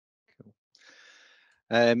AWS. Cool.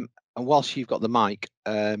 And whilst you've got the mic,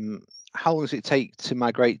 how long does it take to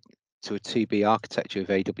migrate to a 2B architecture of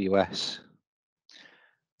AWS?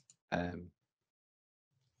 And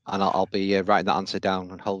I'll be writing that answer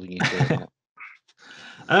down and holding you to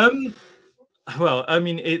it. Well, I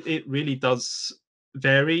mean, it really does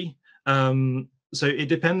vary. So it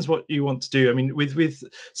depends what you want to do. I mean, with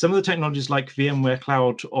some of the technologies like VMware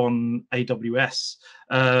Cloud on AWS,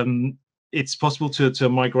 it's possible to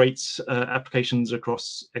migrate applications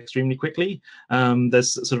across extremely quickly.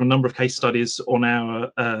 There's sort of a number of case studies on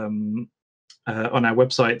our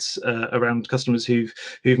website around customers who've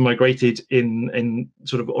migrated in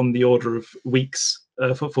sort of on the order of weeks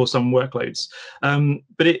for some workloads.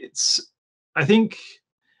 But I think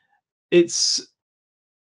it's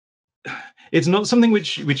not something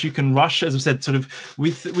which you can rush. As I said, sort of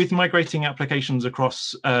with migrating applications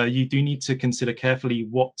across, you do need to consider carefully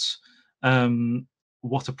what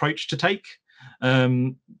approach to take,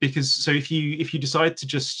 because so if you decide to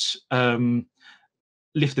just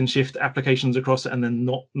lift and shift applications across and then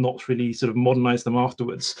not really sort of modernize them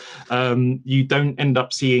afterwards, you don't end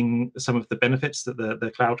up seeing some of the benefits that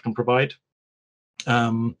the cloud can provide.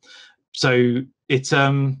 So it's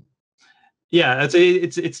yeah,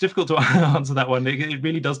 it's difficult to answer that one. It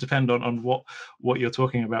really does depend on what you're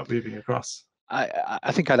talking about moving across.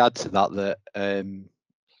 I think I'd add to that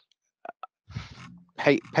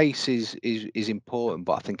pace is important,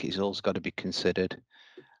 but I think it's also got to be considered.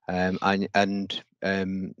 And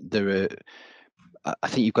there are, I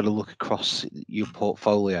think you've got to look across your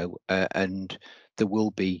portfolio, and there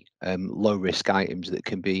will be low risk items that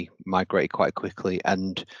can be migrated quite quickly.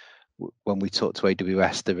 And when we talk to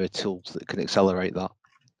AWS, there are tools that can accelerate that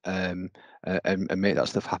and make that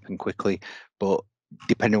stuff happen quickly. But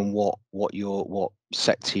depending on what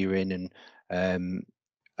sector you're in and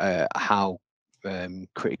how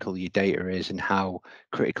critical your data is and how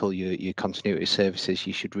critical your continuity services,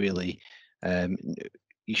 you should really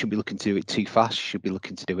you shouldn't be looking to do it too fast. You should be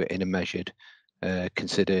looking to do it in a measured,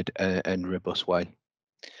 considered and robust way.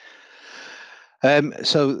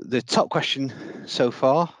 So the top question so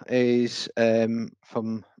far is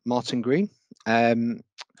from Martin Green.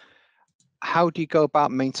 How do you go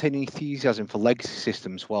about maintaining enthusiasm for legacy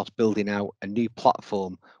systems whilst building out a new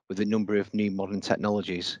platform with a number of new modern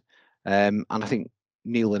technologies? And I think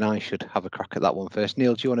Neil and I should have a crack at that one first.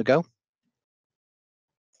 Neil, do you want to go?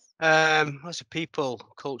 There's a people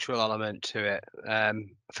cultural element to it.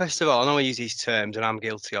 First of all, I know I use these terms and I'm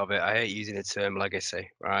guilty of it. I hate using the term legacy,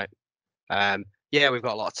 right? Yeah, we've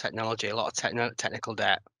got a lot of technology, a lot of technical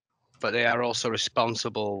debt, but they are also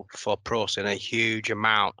responsible for processing a huge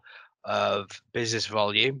amount of business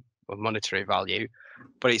volume, of monetary value,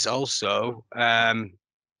 but it's also a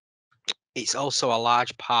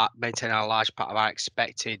large part, maintaining a large part of our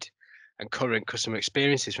expected and current customer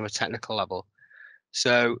experiences from a technical level.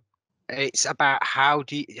 So it's about how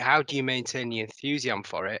do you maintain the enthusiasm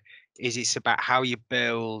for it? It's about how you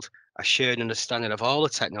build a shared understanding of all the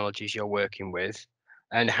technologies you're working with,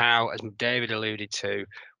 and how, as David alluded to,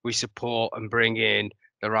 we support and bring in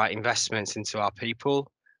the right investments into our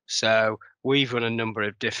people. So we've run a number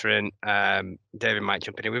of different, David might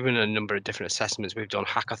jump in, we've run a number of different assessments. We've done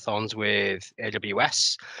hackathons with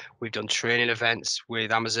AWS. We've done training events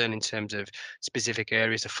with Amazon in terms of specific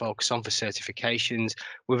areas to focus on for certifications.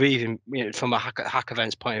 We've even, from a hack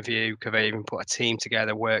events point of view, Covea even put a team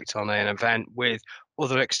together, worked on an event with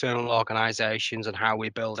other external organizations on how we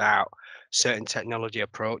build out certain technology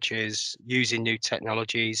approaches using new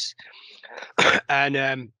technologies.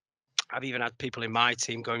 And I've even had people in my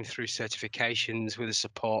team going through certifications with the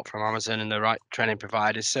support from Amazon and the right training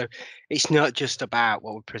providers. So it's not just about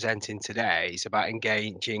what we're presenting today, it's about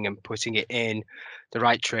engaging and putting it in the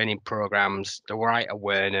right training programs, the right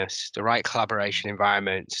awareness, the right collaboration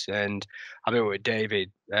environments. And I've been with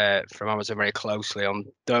David from Amazon very closely on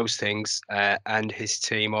those things and his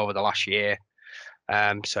team over the last year.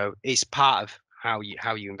 So it's part of how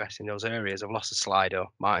you invest in those areas. I've lost the Slido.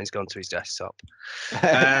 Martin's gone to his desktop.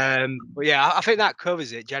 But yeah, I think that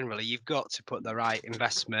covers it. Generally, you've got to put the right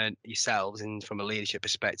investment yourselves in from a leadership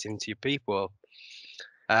perspective into your people.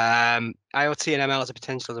 IoT and ML has a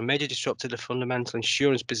potential as a major disruptor to the fundamental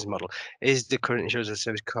insurance business model. Is the current insurance as a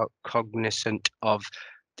service cognizant of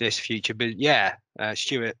this future? But yeah,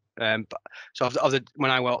 Stuart. So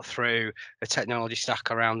when I walked through the technology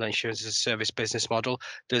stack around the insurance as a service business model,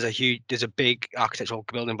 there's a big architectural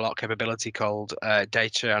building block capability called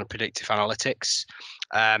data and predictive analytics.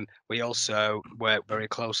 We also work very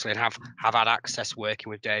closely and have had access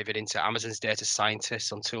working with David into Amazon's data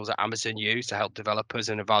scientists on tools that Amazon use to help developers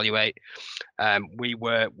and evaluate. We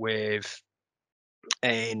work with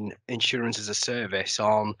in insurance as a service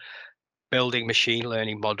on building machine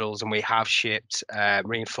learning models, and we have shipped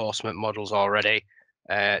reinforcement models already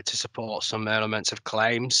to support some elements of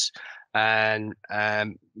claims. And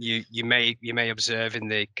you may observe in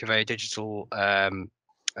the Covea digital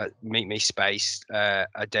Meet Me space, a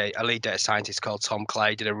lead data scientist called Tom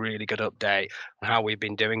Clay did a really good update on how we've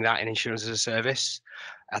been doing that in insurance as a service.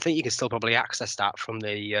 I think you can still probably access that from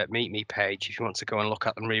the Meet Me page. If you want to go and look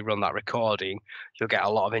at and rerun that recording, you'll get a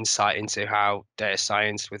lot of insight into how data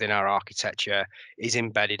science within our architecture is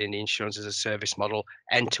embedded in the insurance as a service model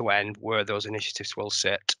end to end, where those initiatives will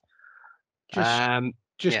sit.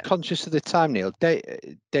 Just conscious of the time, Neil.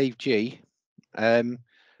 Dave G.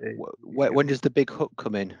 When does the big hook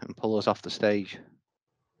come in and pull us off the stage?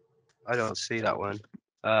 I don't see that one.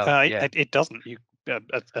 It doesn't.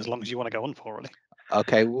 As long as you want to go on for, really.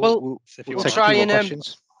 Okay. We'll try and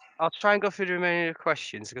questions. I'll try and go through the remaining of the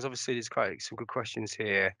questions because obviously there's quite some good questions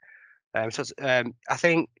here. I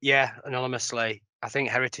think, anonymously, I think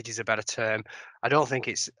heritage is a better term. I don't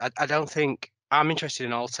think I'm interested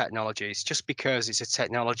in all technologies. Just because it's a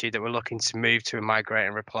technology that we're looking to move to and migrate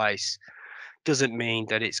and replace doesn't mean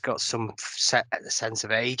that it's got some sense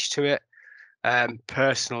of age to it.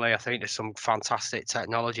 Personally, I think there's some fantastic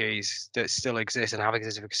technologies that still exist and have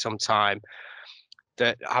existed for some time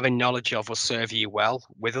that having knowledge of will serve you well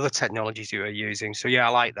with other technologies you are using. So yeah, I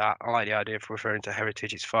like that. I like the idea of referring to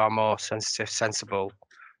heritage. It's far more sensitive, sensible.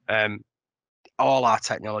 All our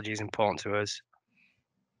technology is important to us.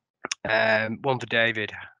 One for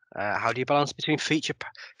David. How do you balance between feature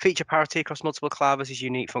parity across multiple cloud versus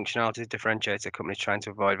unique functionality to differentiate a company trying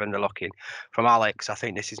to avoid vendor lock-in? From Alex, I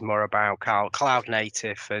think this is more about cloud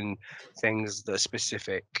native and things that are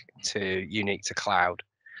specific to unique to cloud.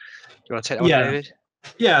 Do you want to take that one, David?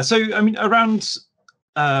 Yeah. So I mean, around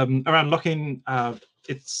lock-in,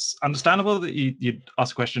 it's understandable that you'd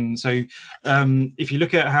ask a question. So if you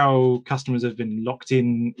look at how customers have been locked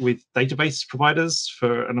in with database providers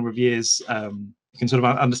for a number of years, you can sort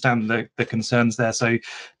of understand the concerns there. So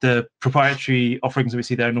the proprietary offerings that we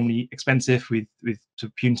see there are normally expensive with sort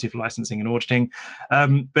of punitive licensing and auditing.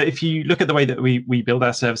 But if you look at the way that we build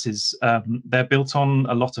our services, they're built on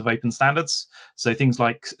a lot of open standards. So things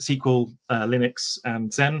like SQL, Linux,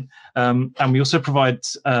 and Zen. And we also provide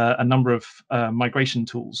a number of migration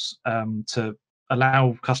tools to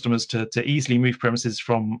allow customers to easily move premises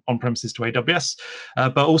from on-premises to AWS,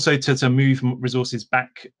 but also to move resources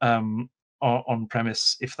back on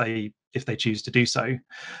premise if they choose to do so.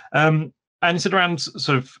 And it's around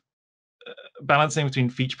sort of balancing between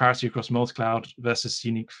feature parity across multi-cloud versus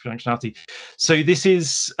unique functionality. So this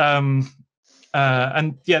is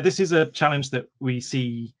this is a challenge that we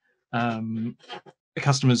see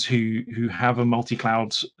customers who have a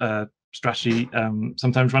multi-cloud strategy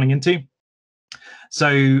sometimes running into.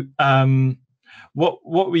 So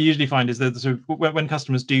what we usually find is that sort of when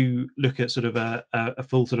customers do look at sort of a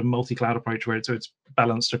full sort of multi-cloud approach where it's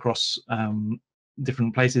balanced across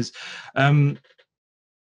different places,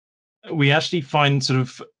 we actually find sort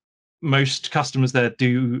of most customers there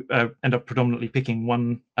do end up predominantly picking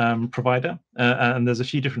one provider, and there's a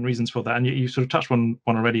few different reasons for that. And you sort of touched on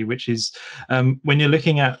one already, which is when you're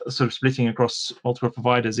looking at sort of splitting across multiple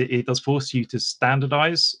providers, it does force you to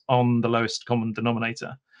standardize on the lowest common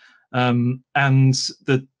denominator. And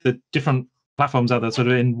the different platforms are sort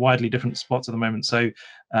of in widely different spots at the moment. So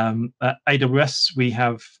at AWS, we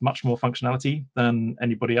have much more functionality than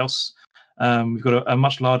anybody else. We've got a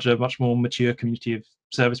much larger, much more mature community of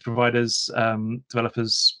service providers,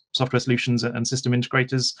 developers, software solutions and system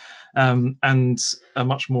integrators, and a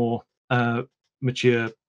much more mature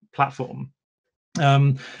platform.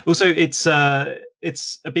 Also, it's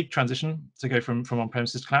a big transition to go from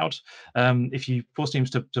on-premises to cloud. If you force teams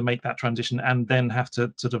to make that transition and then have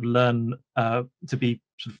to sort of learn to be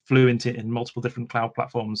sort of fluent in multiple different cloud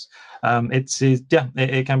platforms,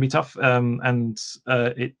 it can be tough, and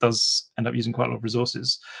it does end up using quite a lot of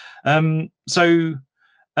resources. So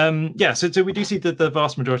we do see that the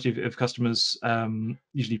vast majority of customers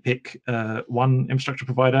usually pick one infrastructure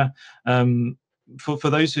provider. For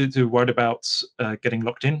those who are worried about getting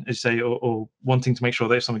locked in, as you say, or wanting to make sure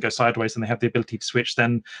that if something goes sideways and they have the ability to switch,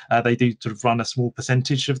 then they do sort of run a small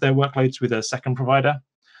percentage of their workloads with a second provider,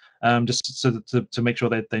 just so that to make sure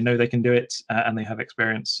that they know they can do it, and they have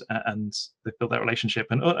experience, and they've built that relationship,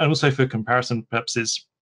 and also for comparison purposes.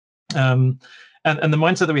 And the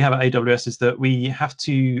mindset that we have at AWS is that we have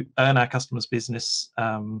to earn our customers' business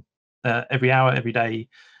every hour, every day,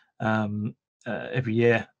 every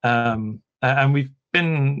year. And we've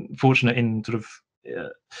been fortunate in sort of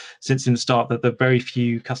since the start that the very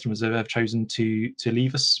few customers have chosen to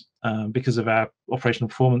leave us because of our operational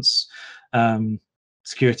performance,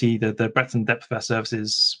 security, the breadth and depth of our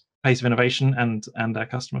services, pace of innovation, and our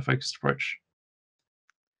customer-focused approach.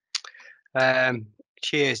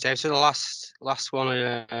 Cheers, Dave. So the last one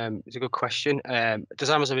is a good question. Does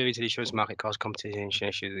Amazon moving to the insurance market cause competition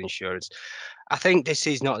issues with insurance? I think this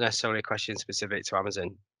is not necessarily a question specific to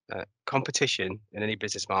Amazon. Competition in any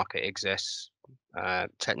business market exists.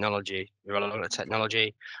 Technology, we're all looking at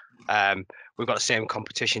technology. We've got the same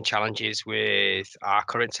competition challenges with our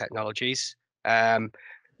current technologies.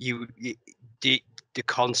 The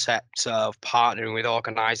concept of partnering with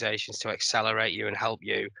organizations to accelerate you and help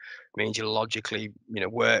you means you logically,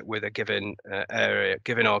 work with a given area,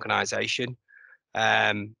 given organization.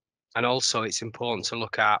 And also it's important to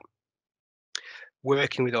look at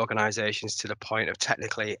working with organizations to the point of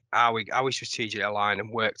technically are we strategically aligned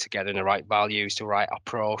and work together in the right values, the right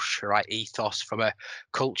approach, the right ethos from a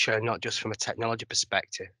culture, not just from a technology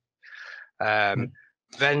perspective.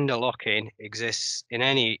 Vendor lock-in exists in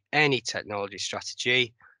any technology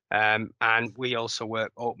strategy, and we also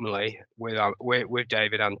work openly with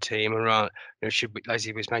David and team around. As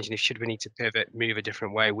he was mentioning, should we need to pivot, move a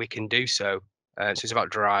different way, we can do so. So it's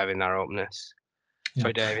about driving our openness. Yeah.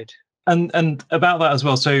 So David. And about that as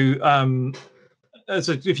well. So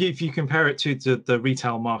if you compare it to the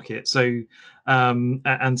retail market,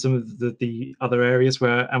 and some of the other areas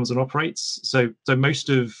where Amazon operates, so most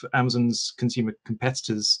of Amazon's consumer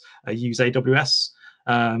competitors use AWS.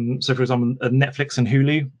 So for example, Netflix and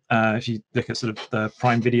Hulu, if you look at sort of the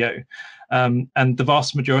Prime Video, and the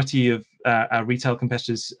vast majority of our retail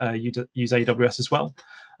competitors use AWS as well.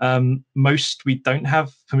 Most we don't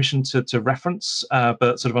have permission to reference,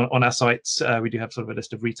 but sort of on our sites, we do have sort of a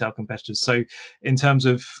list of retail competitors. So in terms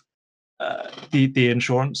of the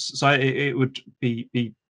insurance side, it would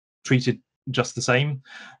be treated just the same.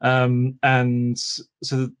 And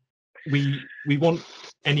so we want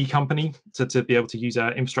any company to be able to use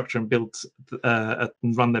our infrastructure and build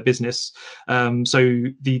and run their business. So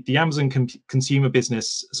the Amazon consumer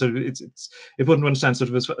business, so it's important to understand sort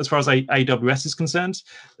of as far as AWS is concerned,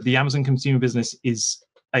 the Amazon consumer business is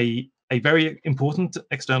a very important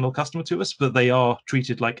external customer to us, but they are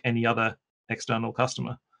treated like any other external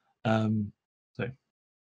customer.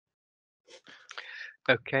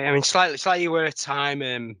 Okay, I mean, slightly we're at time,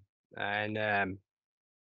 and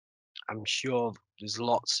I'm sure there's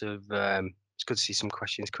lots of it's good to see some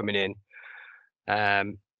questions coming in.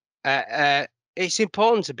 It's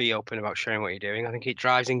important to be open about sharing what you're doing. I think it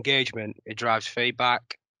drives engagement, it drives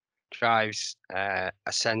feedback, drives a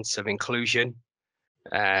sense of inclusion.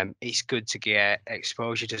 It's good to get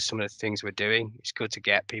exposure to some of the things we're doing. It's good to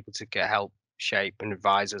get people to get help shape and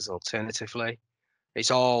advise us alternatively.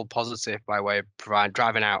 It's all positive by way of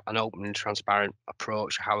driving out an open and transparent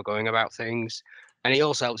approach to how we're going about things. And it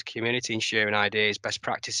also helps the community in sharing ideas, best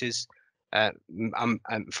practices.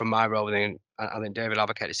 From my role, and I think David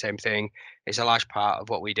advocate the same thing. It's a large part of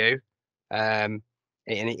what we do. And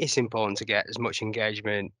it's important to get as much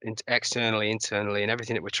engagement externally, internally, and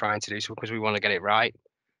everything that we're trying to do. So because we want to get it right,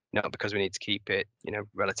 not because we need to keep it,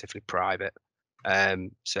 relatively private.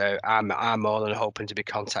 So I'm more than hoping to be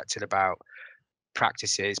contacted about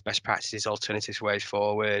practices, best practices, alternative ways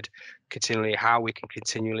forward, continually how we can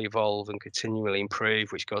continually evolve and continually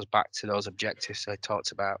improve, which goes back to those objectives I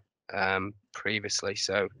talked about previously.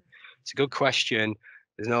 So it's a good question.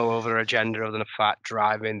 There's no other agenda other than the fact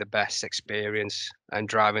driving the best experience and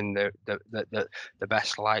driving the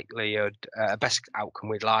best likelihood, best outcome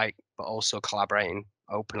we'd like, but also collaborating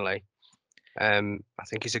openly. I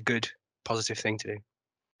think is a good positive thing to do.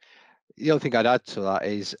 The other thing I'd add to that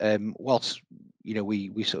is, whilst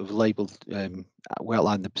we sort of labelled, we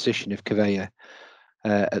outlined the position of Covea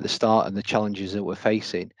at the start and the challenges that we're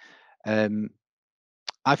facing.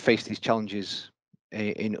 I've faced these challenges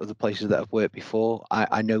in other places that I've worked before.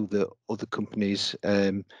 I know that other companies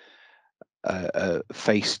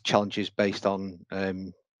face challenges based on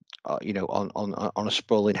on a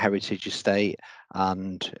sprawling heritage estate,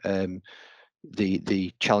 and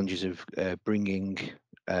the challenges of bringing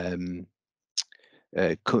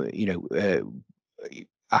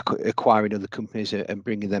acquiring other companies and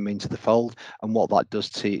bringing them into the fold, and what that does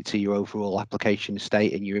to your overall application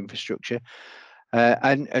estate and your infrastructure.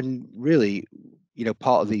 And really,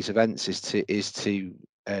 part of these events is to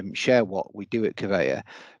share what we do at Covea.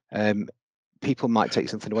 People might take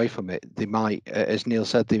something away from it. They might, as Neil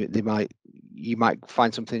said, you might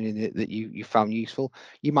find something in it that you found useful.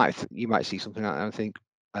 You might see something out there and think,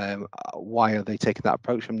 why are they taking that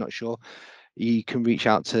approach? I'm not sure. You can reach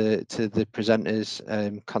out to the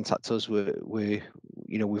presenters, contact us. We've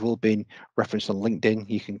all been referenced on LinkedIn.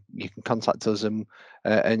 You can contact us and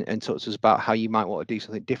talk to us about how you might want to do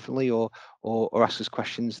something differently, or ask us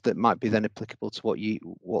questions that might be then applicable to what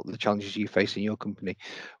the challenges you face in your company.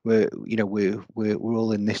 We're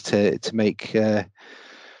all in this to make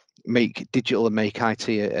digital and make IT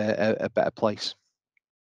a better place.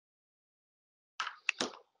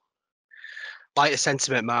 Like the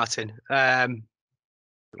sentiment, Martin.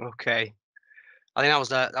 Okay, I think that was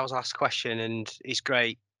the last question, and it's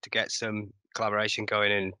great to get some collaboration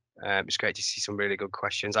going, and it's great to see some really good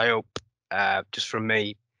questions. I hope, just from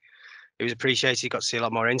me, it was appreciated. You got to see a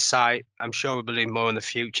lot more insight. I'm sure we'll be doing more in the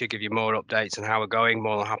future, give you more updates on how we're going.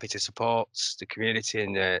 More than happy to support the community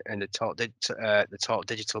and the talk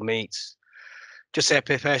digital meets. Just say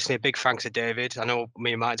personally a big thanks to David. I know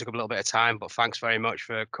me and Mike took up a little bit of time, but thanks very much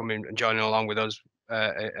for coming and joining along with us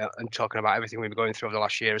and talking about everything we've been going through over the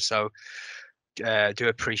last year or so. Do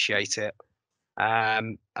appreciate it.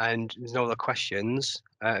 And there's no other questions.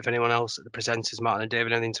 If anyone else, the presenters, Martin and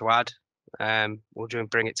David, anything to add, we'll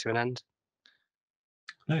bring it to an end.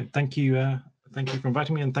 No, thank you. Thank you for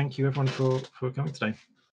inviting me, and thank you everyone for coming today.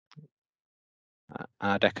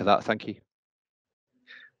 I'd echo that. Thank you.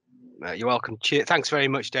 You're welcome. Thanks very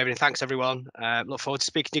much, David, and thanks everyone. Look forward to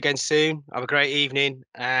speaking to you again soon. Have a great evening,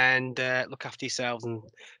 and look after yourselves and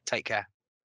take care.